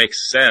and then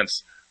makes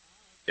sense,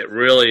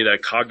 that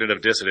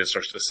cognitive dissonance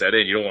starts to set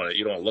in. You don't want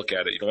to look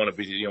at it. You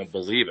don't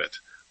believe it.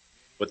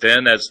 But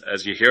then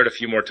as you hear it a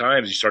few more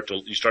times, you start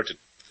to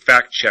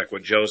fact check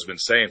what Joe's been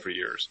saying for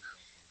years,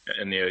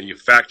 and you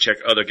fact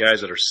check other guys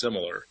that are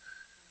similar,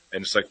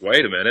 and it's like,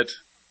 wait a minute,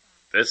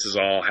 this is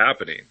all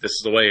happening. This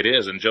is the way it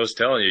is. And Joe's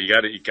telling you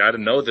got to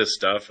know this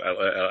stuff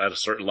at a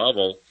certain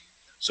level,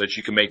 so that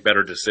you can make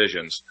better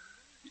decisions.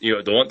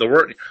 You know, the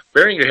word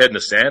burying your head in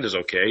the sand is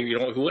okay. You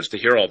know, who wants to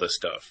hear all this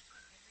stuff?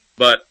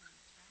 But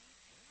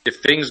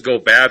if things go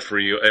bad for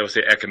you, I would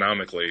say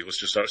economically, let's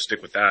just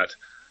stick with that,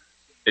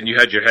 and you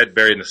had your head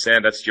buried in the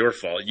sand, that's your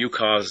fault. You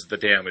caused the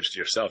damage to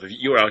yourself. If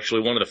you are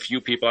actually one of the few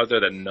people out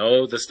there that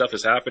know this stuff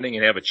is happening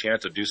and have a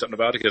chance to do something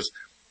about it, because,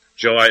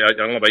 Joe, I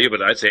don't know about you,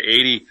 but I'd say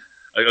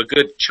a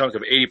good chunk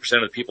of 80%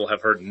 of the people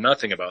have heard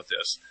nothing about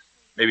this.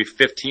 Maybe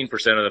 15%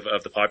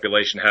 of the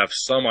population have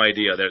some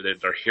idea that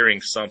they're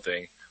hearing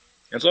something,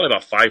 And it's only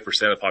about 5% of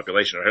the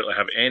population that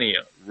have any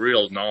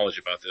real knowledge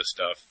about this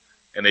stuff,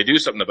 and they do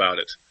something about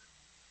it.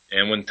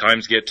 And when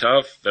times get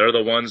tough, they're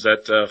the ones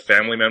that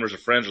family members or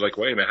friends are like,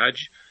 wait a minute,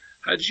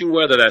 how'd you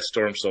weather that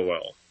storm so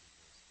well?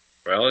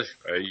 Well,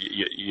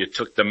 you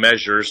took the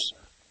measures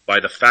by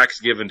the facts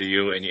given to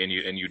you, and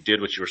you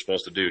did what you were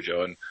supposed to do,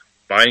 Joe. And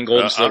buying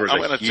gold and silver is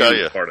a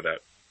huge part of that.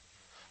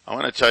 I'm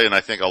going to tell you, and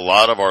I think a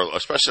lot of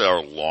especially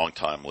our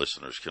longtime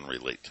listeners, can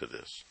relate to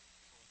this.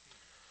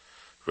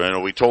 You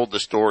know, we told the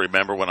story.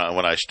 Remember when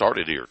I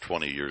started here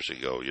 20 years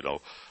ago? You know,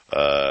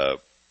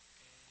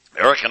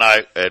 Eric and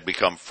I had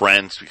become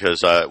friends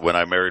because when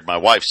I married my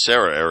wife,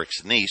 Sarah,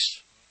 Eric's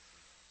niece,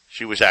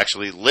 she was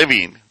actually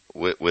living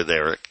with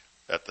Eric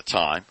at the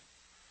time,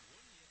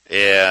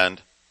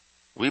 and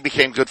we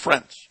became good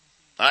friends.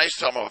 I used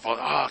to tell my wife,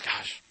 oh,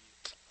 gosh,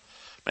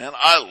 man,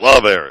 I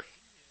love Eric.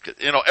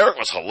 You know, Eric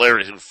was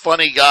hilarious. He was a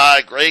funny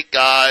guy, great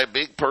guy,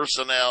 big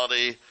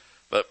personality,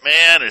 but,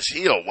 man, is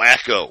he a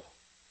wacko.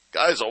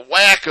 Guy's a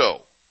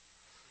wacko,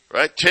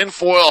 right?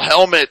 Tinfoil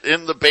helmet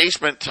in the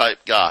basement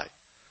type guy.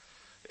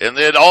 And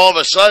then all of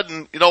a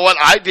sudden, you know what?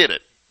 I did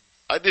it.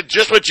 I did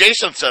just what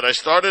Jason said. I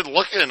started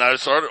looking.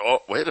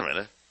 Oh, wait a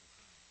minute.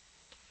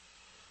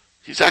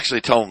 He's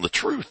actually telling the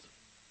truth.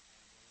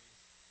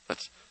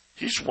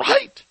 He's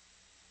right.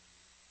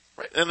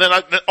 And then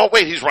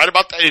wait, he's right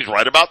about that. He's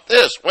right about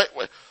this. Wait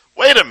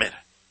a minute.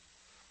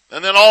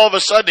 And then all of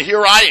a sudden,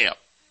 here I am.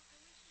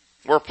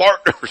 We're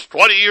partners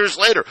 20 years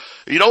later.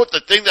 You know what the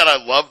thing that I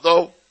love,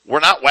 though? We're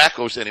not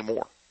wackos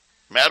anymore.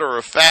 Matter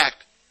of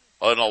fact,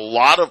 in a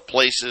lot of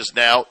places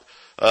now,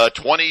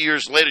 20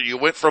 years later, you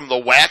went from the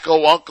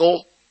wacko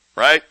uncle,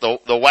 right, the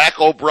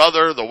wacko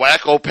brother, the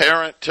wacko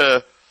parent,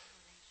 to,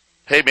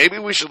 hey, maybe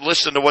we should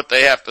listen to what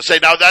they have to say.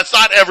 Now, that's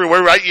not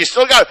everywhere, right? You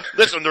still got,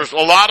 listen, there's a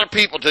lot of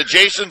people, to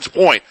Jason's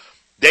point,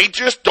 they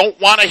just don't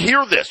want to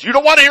hear this. You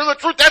don't want to hear the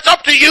truth? That's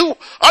up to you.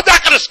 I'm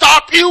not going to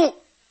stop you.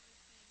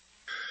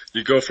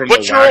 You go from the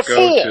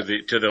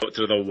wacko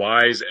to the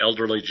wise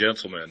elderly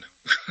gentleman.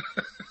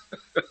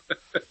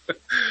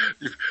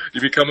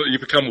 you become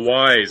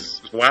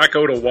wise,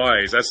 wacko to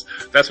wise.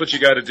 That's what you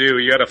got to do.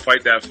 You got to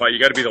fight that fight. You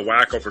got to be the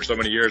wacko for so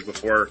many years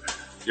before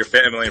your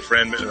family and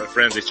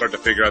friends they start to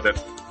figure out that,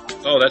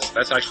 oh,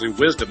 that's actually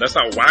wisdom. That's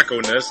not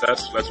wacko-ness.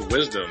 That's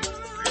wisdom.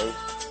 You know,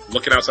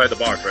 looking outside the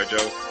box, right, Joe?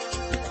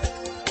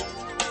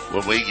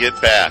 When we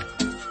get back,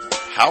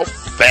 how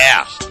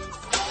fast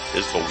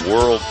is the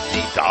world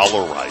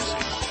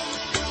de-dollarizing?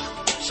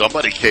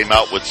 Somebody came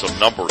out with some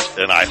numbers,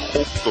 and I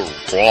hope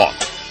they're wrong.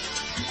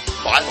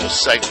 Final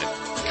segment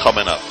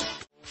coming up.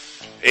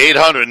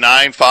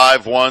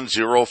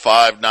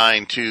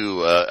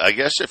 800-951-0592. I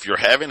guess if you're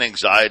having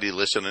anxiety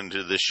listening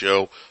to this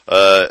show,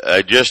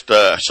 I just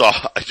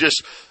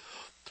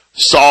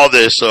saw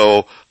this.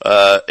 So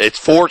it's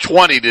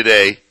 4:20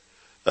 today.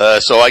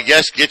 So I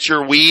guess get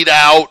your weed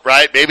out,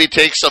 right? Maybe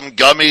take some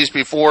gummies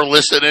before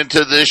listening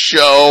to this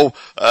show.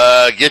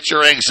 Get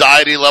your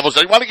anxiety levels.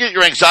 You want to get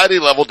your anxiety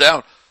level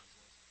down.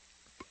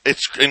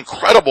 It's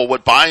incredible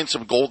what buying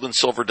some gold and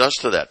silver does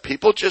to that.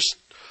 People just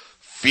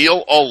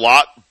feel a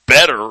lot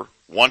better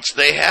once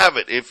they have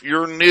it. If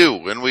you're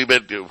new, and we've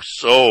been to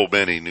so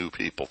many new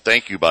people.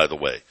 Thank you, by the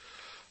way.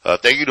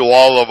 Thank you to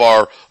all of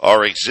our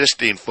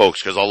existing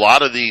folks, because a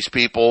lot of these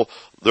people,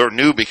 they're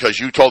new because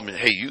you told me,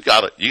 hey, you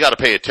gotta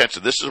pay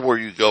attention. This is where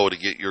you go to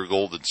get your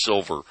gold and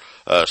silver.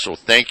 So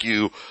thank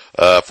you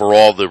for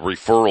all the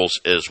referrals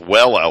as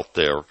well out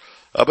there.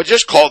 But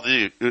just call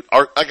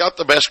I got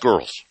the best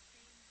girls.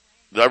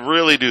 I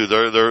really do.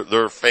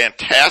 They're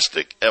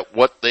fantastic at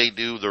what they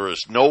do. There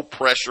is no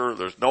pressure.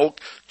 There's no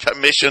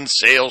commission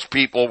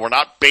salespeople. We're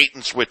not bait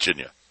and switching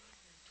you.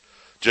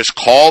 Just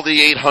call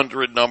the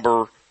 800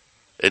 number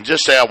and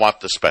just say, I want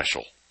the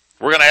special.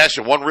 We're going to ask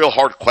you one real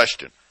hard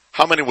question.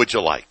 How many would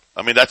you like?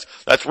 I mean, that's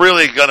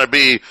really going to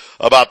be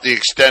about the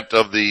extent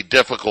of the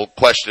difficult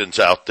questions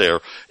out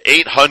there.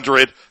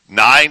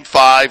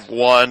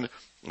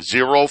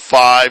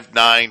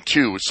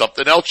 800-951-0592.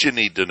 Something else you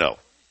need to know.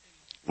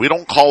 We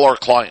don't call our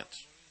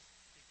clients.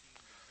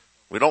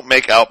 We don't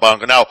make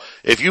outbound. Now,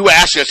 if you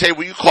ask us, hey,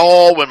 will you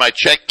call when my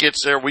check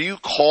gets there? Will you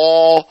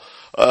call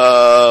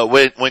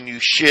when you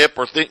ship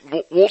or think?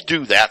 We'll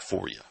do that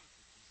for you.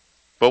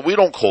 But we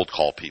don't cold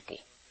call people.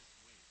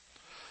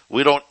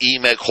 We don't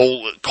email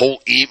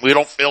we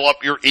don't fill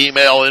up your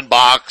email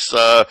inbox.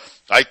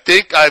 I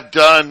think I've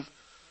done,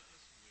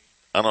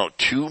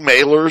 2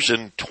 mailers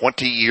in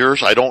 20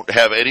 years. I don't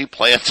have any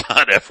plans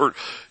on ever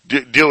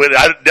do it.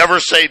 I never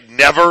say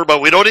never,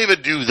 but we don't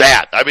even do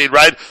that. I mean,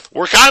 right?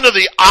 We're kind of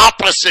the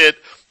opposite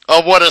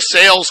of what a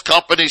sales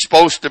company's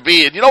supposed to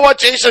be. And you know what,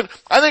 Jason?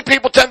 I think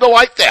people tend to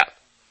like that.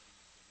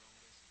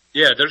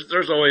 Yeah,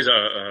 there's always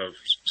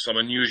some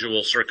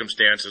unusual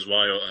circumstances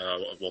why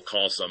we'll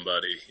call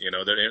somebody. You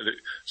know,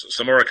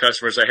 some of our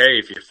customers say, hey,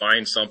 if you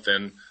find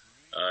something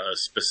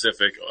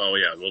specific, oh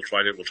yeah, we'll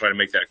try to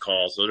make that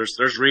call. So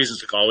there's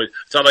reasons to call.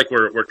 It's not like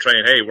we're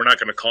saying, hey, we're not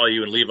going to call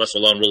you and leave us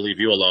alone. We'll leave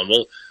you alone.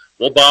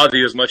 We'll bother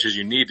you as much as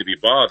you need to be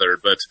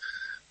bothered. But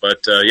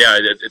yeah,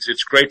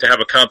 it's great to have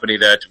a company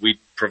that we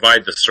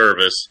provide the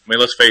service. I mean,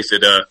 let's face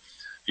it,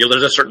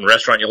 there's a certain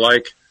restaurant you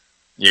like,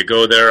 you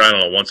go there, I don't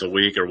know, once a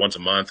week or once a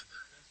month.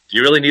 Do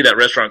you really need that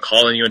restaurant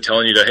calling you and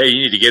telling you hey,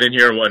 you need to get in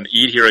here and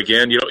eat here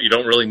again? You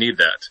don't really need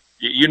that.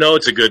 You know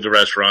it's a good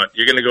restaurant.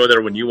 You're going to go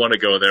there when you want to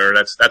go there.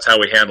 That's how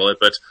we handle it.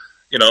 But,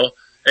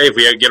 hey, if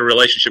we get a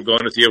relationship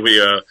going with you, we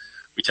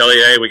tell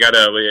you, hey,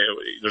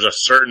 there's a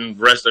certain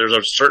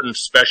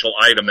special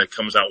item that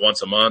comes out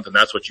once a month, and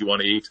that's what you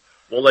want to eat.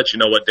 We'll let you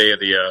know what day of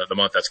the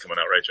month that's coming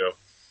out, right, Joe?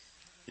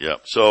 Yeah.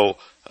 So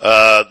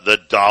the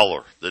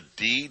dollar, the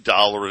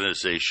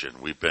de-dollarization,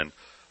 we've been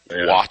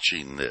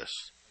watching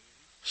this.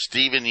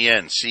 Stephen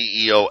Yen,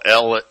 CEO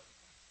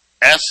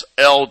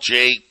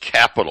SLJ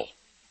Capital,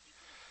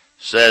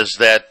 says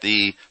that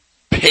the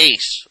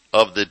pace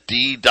of the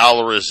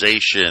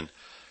de-dollarization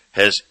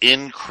has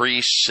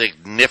increased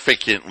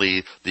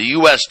significantly. The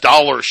U.S.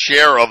 dollar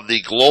share of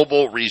the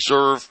global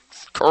reserve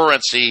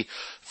currency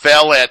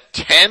fell at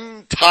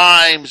 10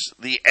 times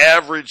the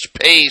average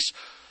pace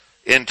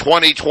in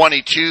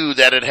 2022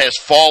 that it has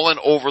fallen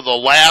over the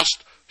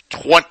last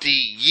 20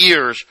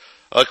 years.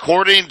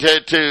 According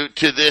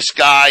to this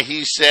guy,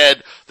 he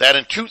said that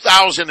in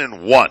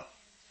 2001,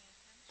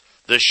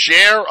 the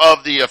share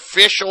of the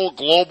official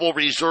global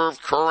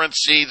reserve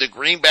currency the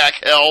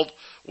greenback held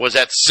was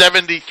at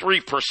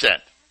 73%.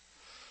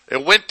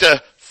 It went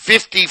to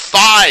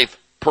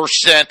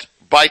 55%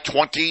 by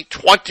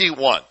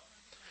 2021.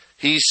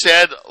 He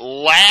said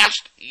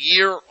last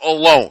year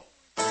alone,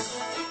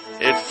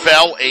 it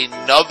fell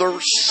another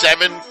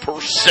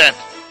 7%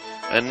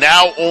 and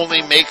now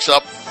only makes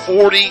up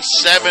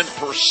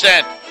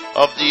 47%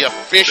 of the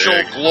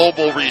official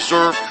global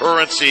reserve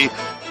currency.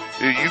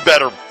 You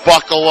better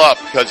buckle up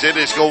because it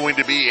is going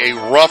to be a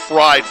rough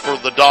ride for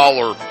the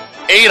dollar.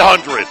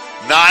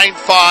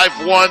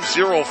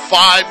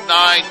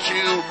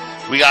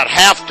 800-951-0592. We got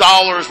half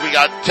dollars. We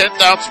got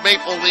 10th-ounce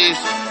maple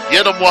leaves.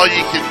 Get them while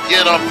you can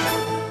get them.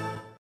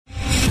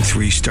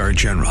 3-star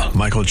General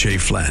Michael J.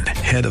 Flynn,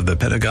 head of the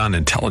Pentagon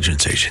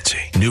Intelligence Agency,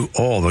 knew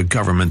all the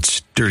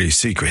government's dirty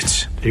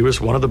secrets. He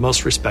was one of the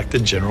most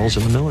respected generals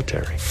in the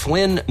military.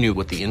 Flynn knew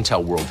what the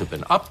intel world had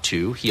been up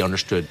to. He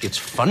understood its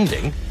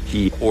funding.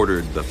 He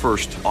ordered the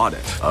first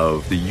audit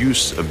of the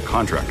use of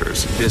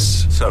contractors.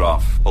 This set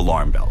off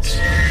alarm bells.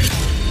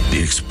 The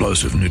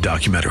explosive new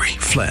documentary,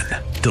 Flynn,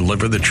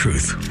 Deliver the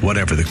Truth,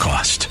 Whatever the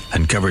Cost,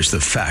 uncovers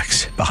the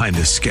facts behind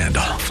this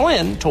scandal.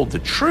 Flynn told the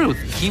truth.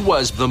 He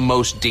was the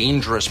most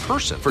dangerous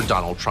person for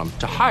Donald Trump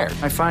to hire.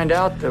 I find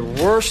out the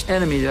worst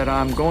enemy that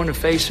I'm going to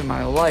face in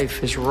my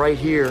life is right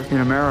here in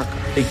America.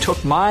 They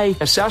took my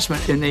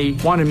assessment and they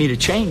wanted me to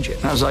change it.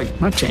 And I was like, I'm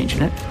not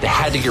changing it. They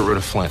had to get rid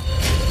of Flynn.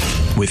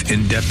 With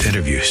in-depth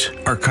interviews,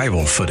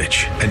 archival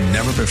footage, and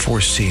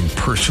never-before-seen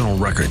personal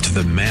records of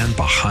the man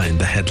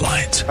behind the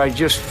headlines. I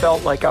just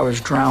felt like I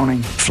was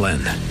drowning. Flynn,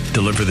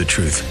 Deliver the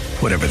Truth,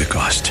 Whatever the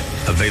Cost.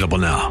 Available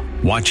now.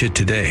 Watch it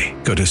today.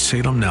 Go to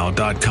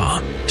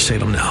salemnow.com.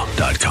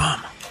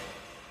 salemnow.com.